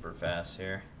lead super fast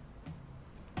here.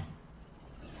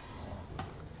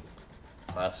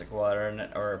 Plastic water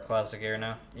or plastic air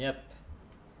now? Yep.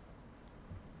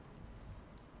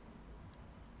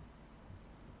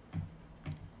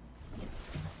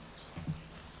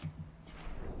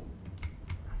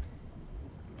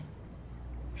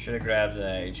 Should have grabbed the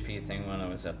HP thing when I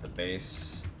was at the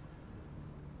base.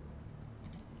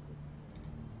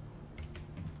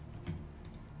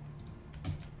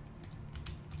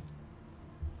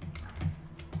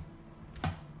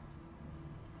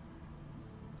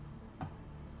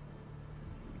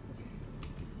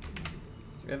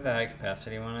 Do we have the high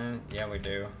capacity one in? Yeah, we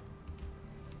do.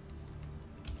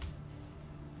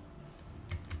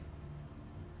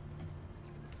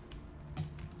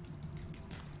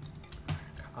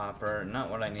 Copper,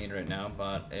 not what I need right now,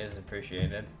 but is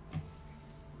appreciated.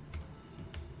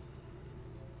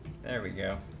 There we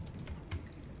go.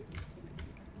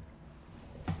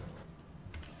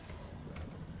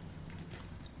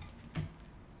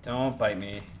 Don't bite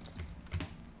me.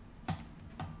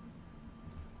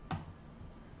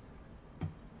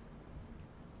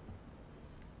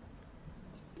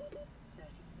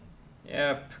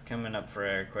 Yep, coming up for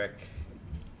air quick.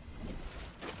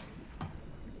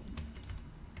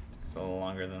 It's a little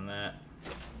longer than that.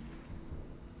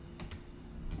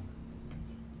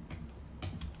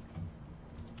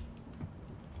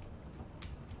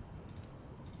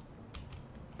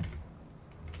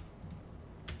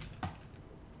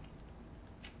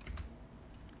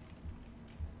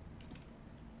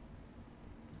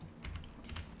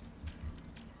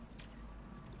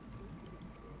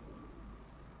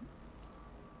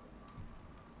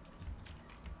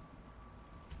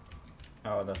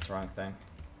 Oh, that's the wrong thing.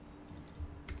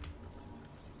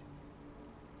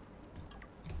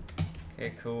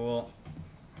 Okay, cool.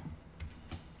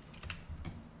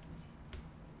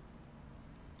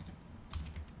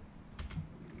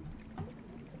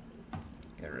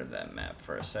 Get rid of that map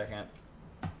for a second.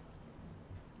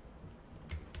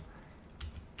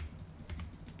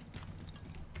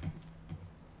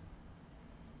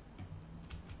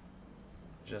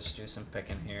 just do some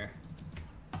picking here.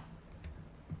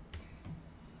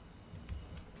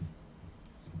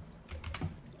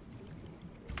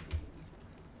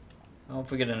 Well, if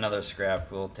we get another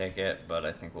scrap, we'll take it, but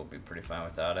I think we'll be pretty fine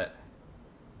without it.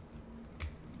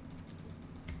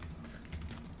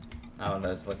 Not what I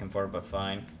was looking for, but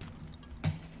fine.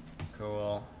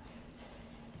 Cool.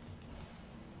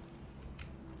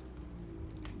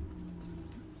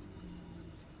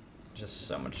 Just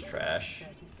so much trash.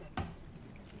 30 seconds.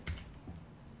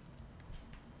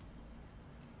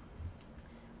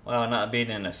 Wow, not being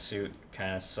in a suit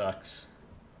kind of sucks.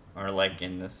 Or like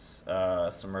in this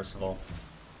submersible.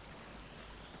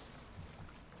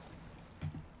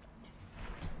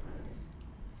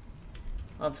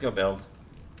 Let's go build.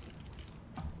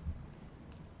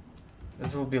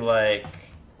 This will be like,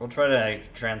 we'll try to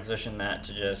transition that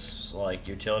to just like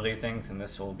utility things, and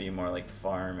this will be more like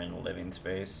farm and living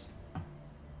space.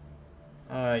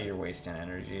 You're wasting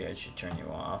energy. I should turn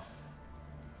you off.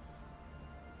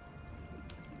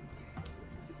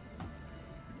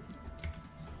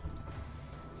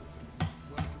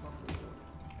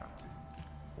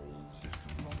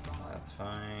 That's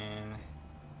fine.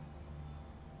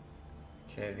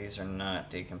 Okay, these are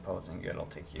not decomposing good. I'll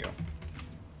take you.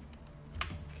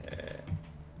 Okay.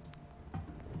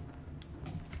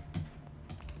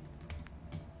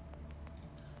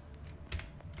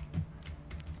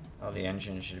 Oh, the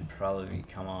engine should probably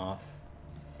come off.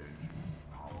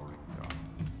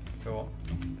 Cool.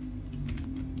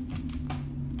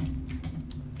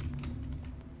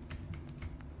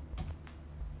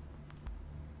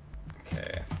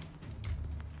 Okay.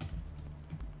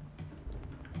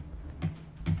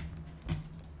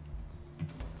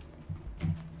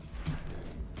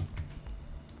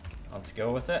 Let's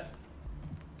go with it.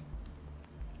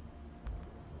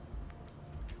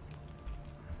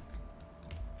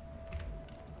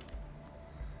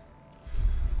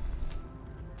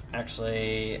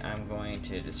 Actually, I'm going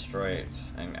to destroy it.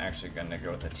 I'm actually going to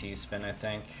go with a T-spin, I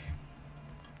think.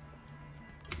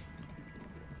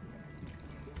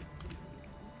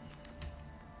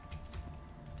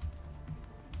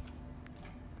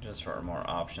 Just for more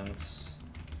options.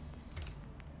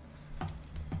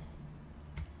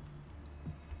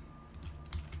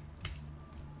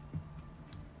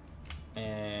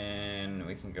 And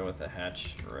we can go with a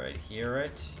hatch right here,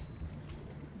 right?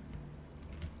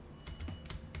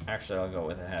 Actually, I'll go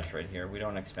with a hatch right here. We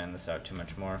don't expand this out too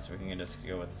much more, so we can just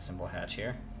go with a simple hatch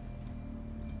here.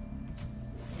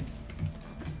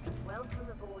 Welcome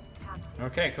aboard, Captain.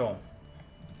 Okay, cool.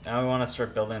 Now we want to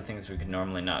start building things we could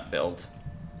normally not build.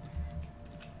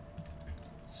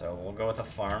 So we'll go with a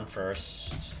farm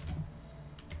first.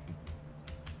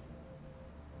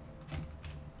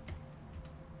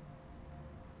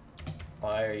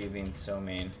 Why are you being so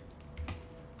mean?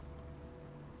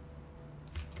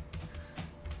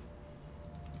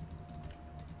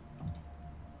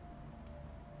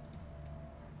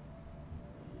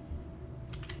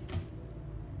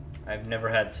 I've never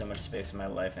had so much space in my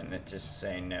life and it just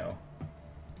saying no.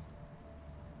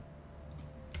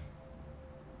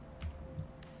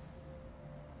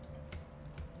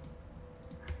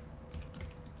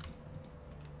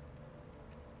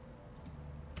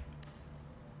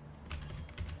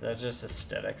 Is that just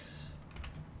aesthetics?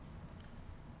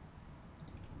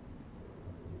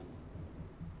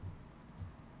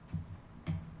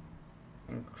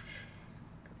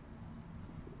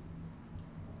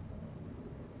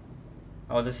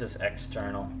 Oh, this is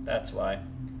external. That's why.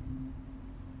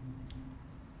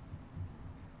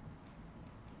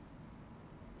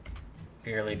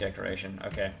 Purely decoration.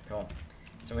 Okay, cool.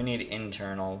 So we need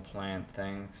internal plant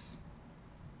things.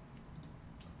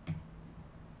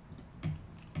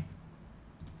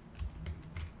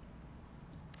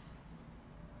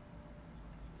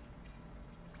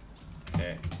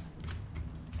 Okay.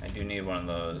 I do need one of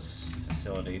those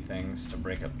facility things to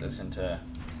break up this into...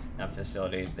 Not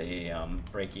facility, the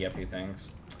breaky-uppy things.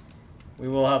 We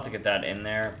will have to get that in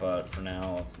there, but for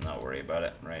now, let's not worry about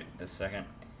it right this second.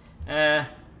 Let's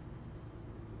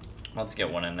get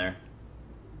one in there.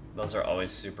 Those are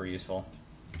always super useful.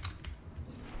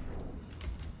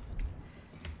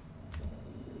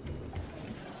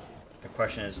 The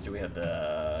question is, do we have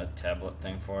the tablet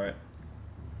thing for it?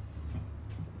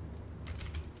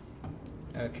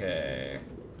 Okay.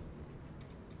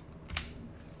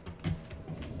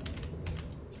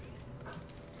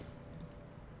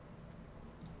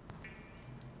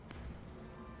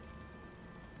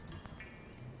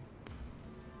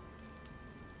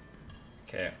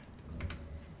 Okay.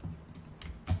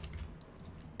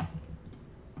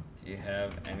 Do you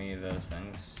have any of those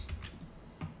things?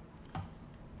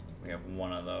 We have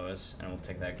one of those, and we'll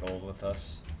take that gold with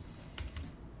us.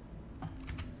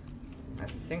 I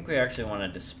think we actually want to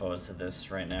dispose of this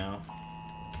right now.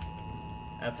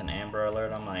 That's an amber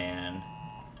alert on my end.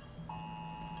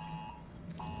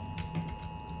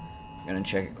 I'm gonna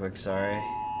check it quick, sorry.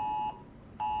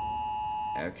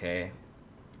 Okay.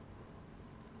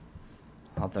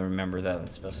 I'll have to remember that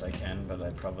as best I can, but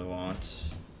I probably won't.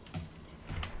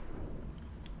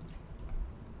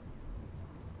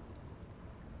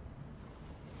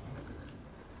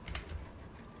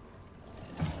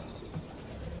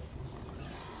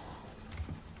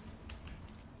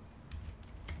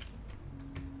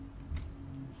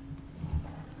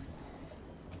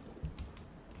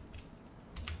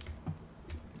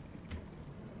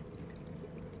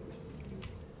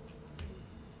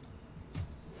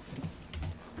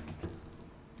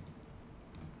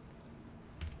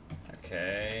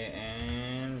 Okay,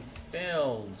 and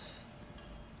build.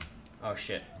 Oh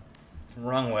shit.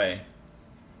 Wrong way.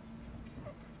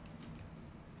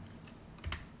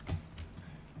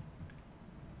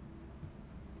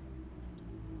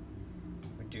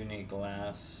 We do need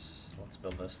glass. Let's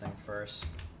build this thing first.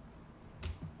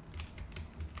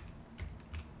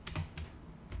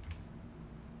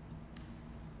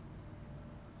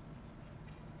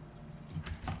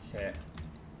 Okay.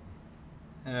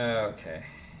 Okay.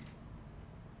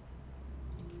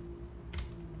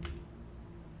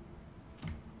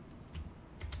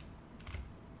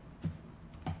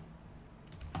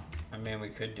 I mean, we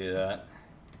could do that.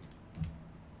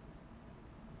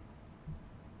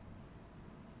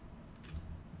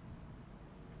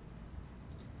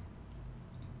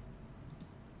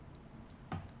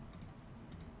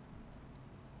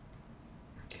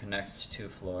 Connects 2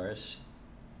 floors.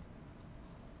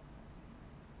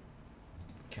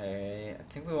 Okay, I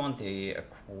think we want the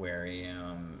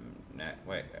aquarium.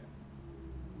 Wait.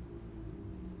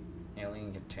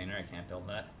 Alien container, I can't build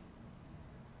that.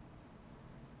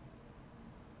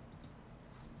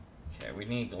 Okay, we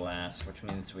need glass, which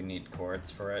means we need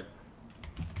quartz for it.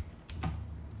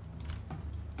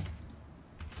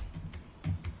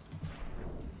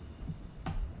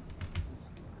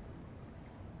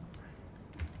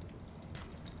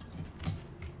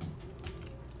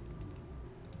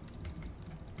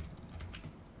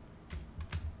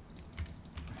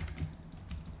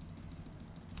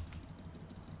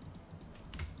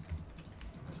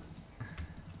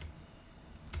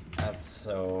 That's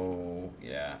so,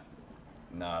 yeah,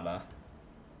 nada.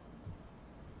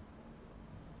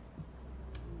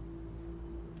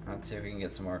 Let's see if we can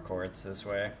get some more quartz this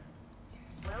way.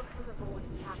 Welcome aboard,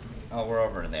 Captain. Oh, we're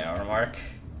over the hour mark.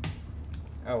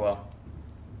 Oh well.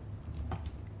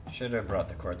 Should have brought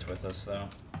the quartz with us though.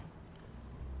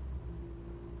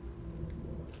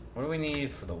 What do we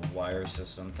need for the wire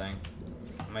system thing?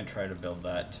 I might try to build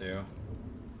that too.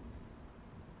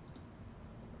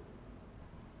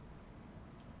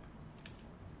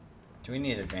 Do we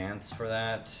need advance for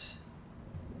that?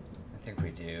 I think we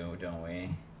do, don't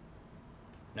we?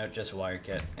 No, just wire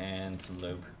kit and some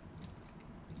lube.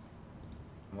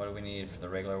 What do we need for the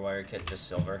regular wire kit? Just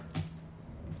silver.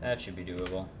 That should be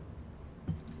doable.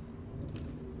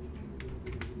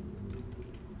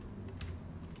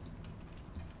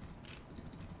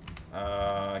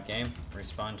 Game,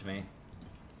 respond to me.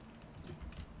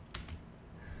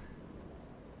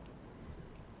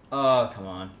 Oh, come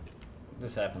on.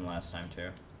 This happened last time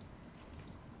too.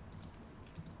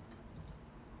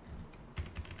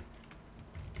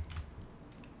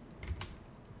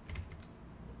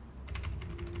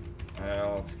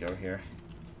 Well, let's go here.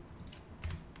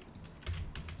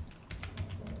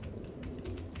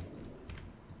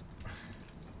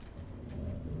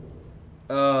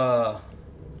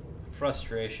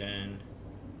 Frustration.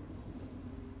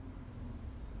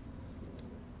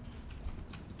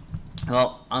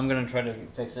 Well, I'm gonna try to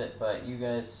fix it, but you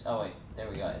guys... Oh wait, there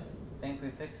we go. I think we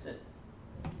fixed it.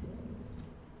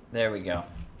 There we go.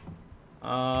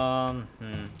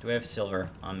 Do we have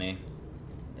silver on me?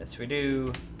 Yes, we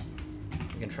do.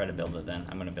 We can try to build it then.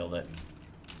 I'm gonna build it.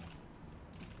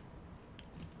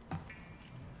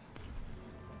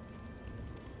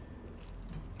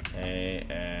 Okay,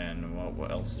 and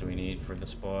what else do we need for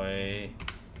this boy?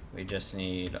 We just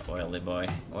need oily boy.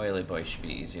 Oily boy should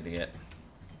be easy to get.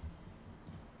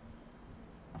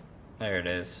 There it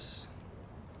is.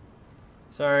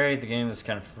 Sorry, the game is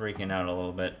kind of freaking out a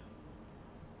little bit.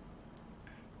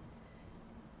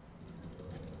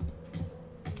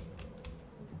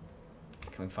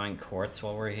 Can we find quartz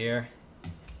while we're here?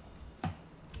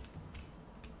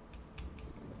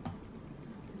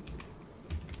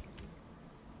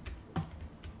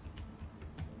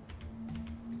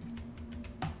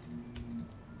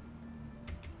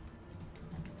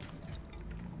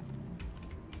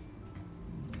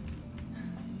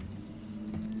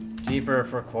 deeper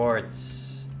for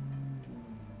quartz.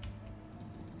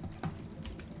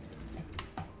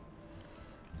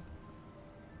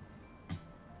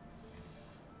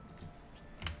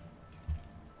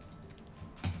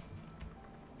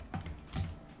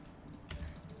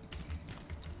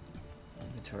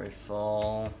 Inventory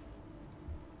full.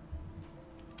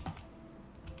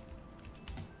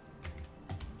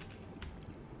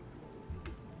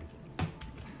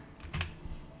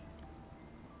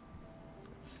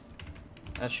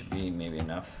 That should be maybe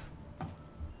enough.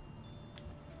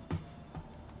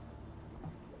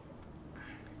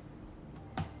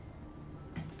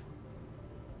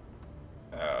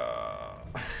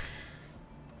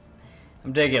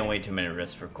 I'm digging way too many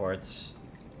risks for quartz.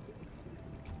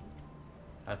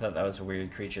 I thought that was a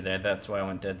weird creature there. That's why I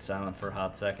went dead silent for a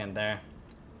hot second there.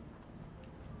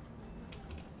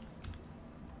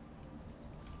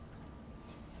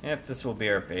 Yep, this will be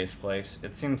our base place.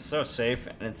 It seems so safe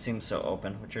and it seems so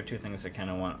open, which are two things I kind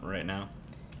of want right now.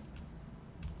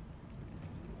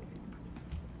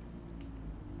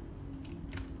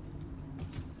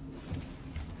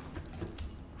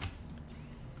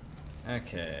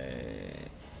 Okay.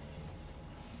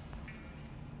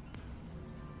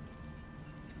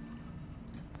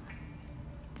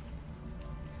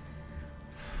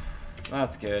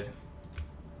 That's good.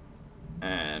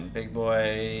 And big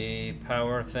boy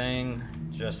power thing,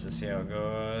 just to see how it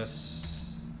goes.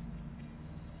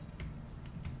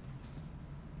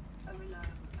 A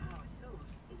reliable power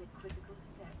source is a critical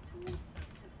step towards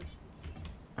self-sufficiency.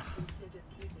 Consider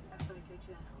keeping a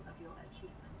photojournal of your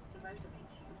achievements to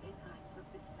motivate you in times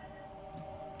of despair.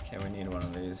 Okay, we need one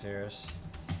of these here.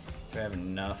 Do I have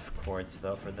enough quartz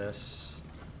though for this?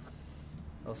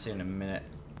 We'll see in a minute.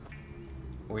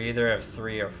 We either have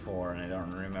 3 or 4, and I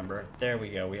don't remember. There we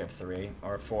go, we have 3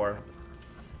 or 4.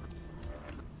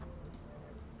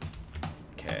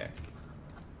 Okay.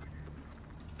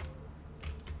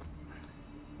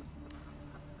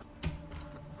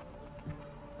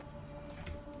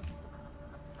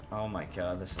 Oh my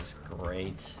god, this is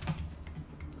great.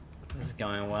 This is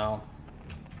going well.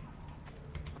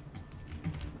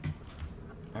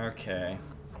 Okay.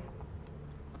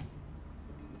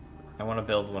 I want to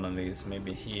build one of these,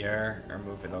 maybe here, or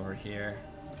move it over here.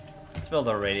 Let's build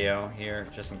a radio here,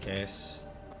 just in case.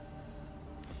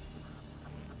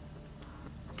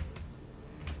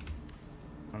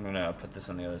 I'm gonna put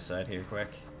this on the other side here quick.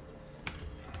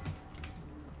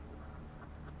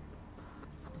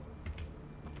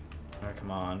 Oh, come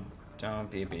on.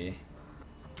 Don't BB.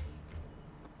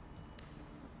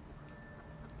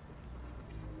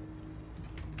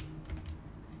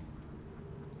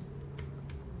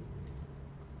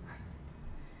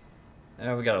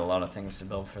 Oh, we got a lot of things to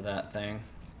build for that thing.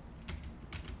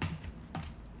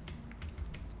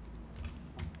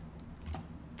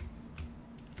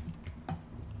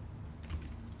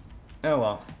 Oh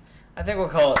well. I think we'll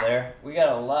call it there. We got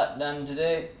a lot done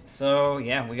today. So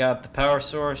yeah, we got the power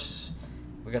source.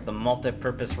 We got the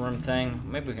multi-purpose room thing.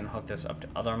 Maybe we can hook this up to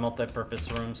other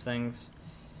multi-purpose rooms things.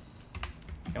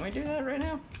 Can we do that right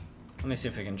now? Let me see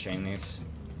if we can chain these.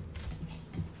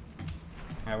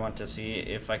 I want to see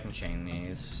if I can chain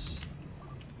these.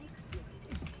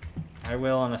 I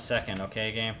will in a second,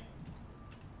 okay, game?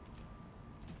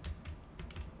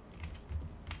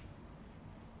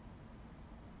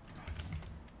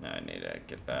 No, I need to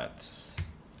get that.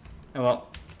 Oh well,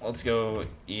 let's go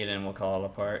eat and we'll call it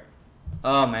apart.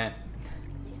 Oh man.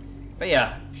 But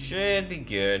yeah, should be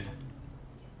good.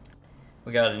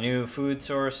 We got a new food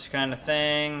source kind of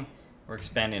thing. We're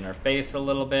expanding our base a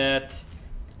little bit.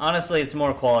 Honestly, it's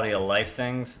more quality of life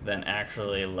things than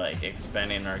actually like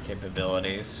expanding our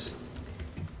capabilities.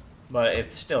 But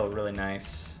it's still really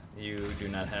nice. You do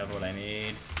not have what I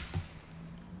need.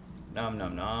 Nom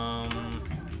nom nom.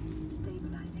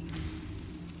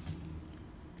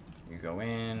 You go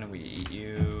in, we eat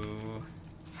you.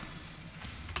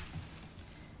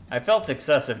 I felt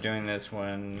excessive doing this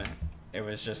when it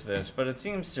was just this, but it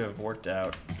seems to have worked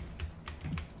out.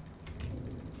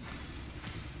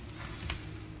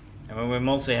 I mean, we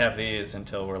mostly have these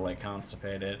until we're like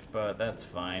constipated, but that's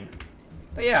fine.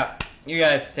 But yeah, you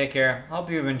guys take care.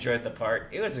 Hope you've enjoyed the part.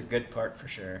 It was a good part for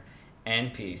sure.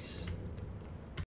 And peace.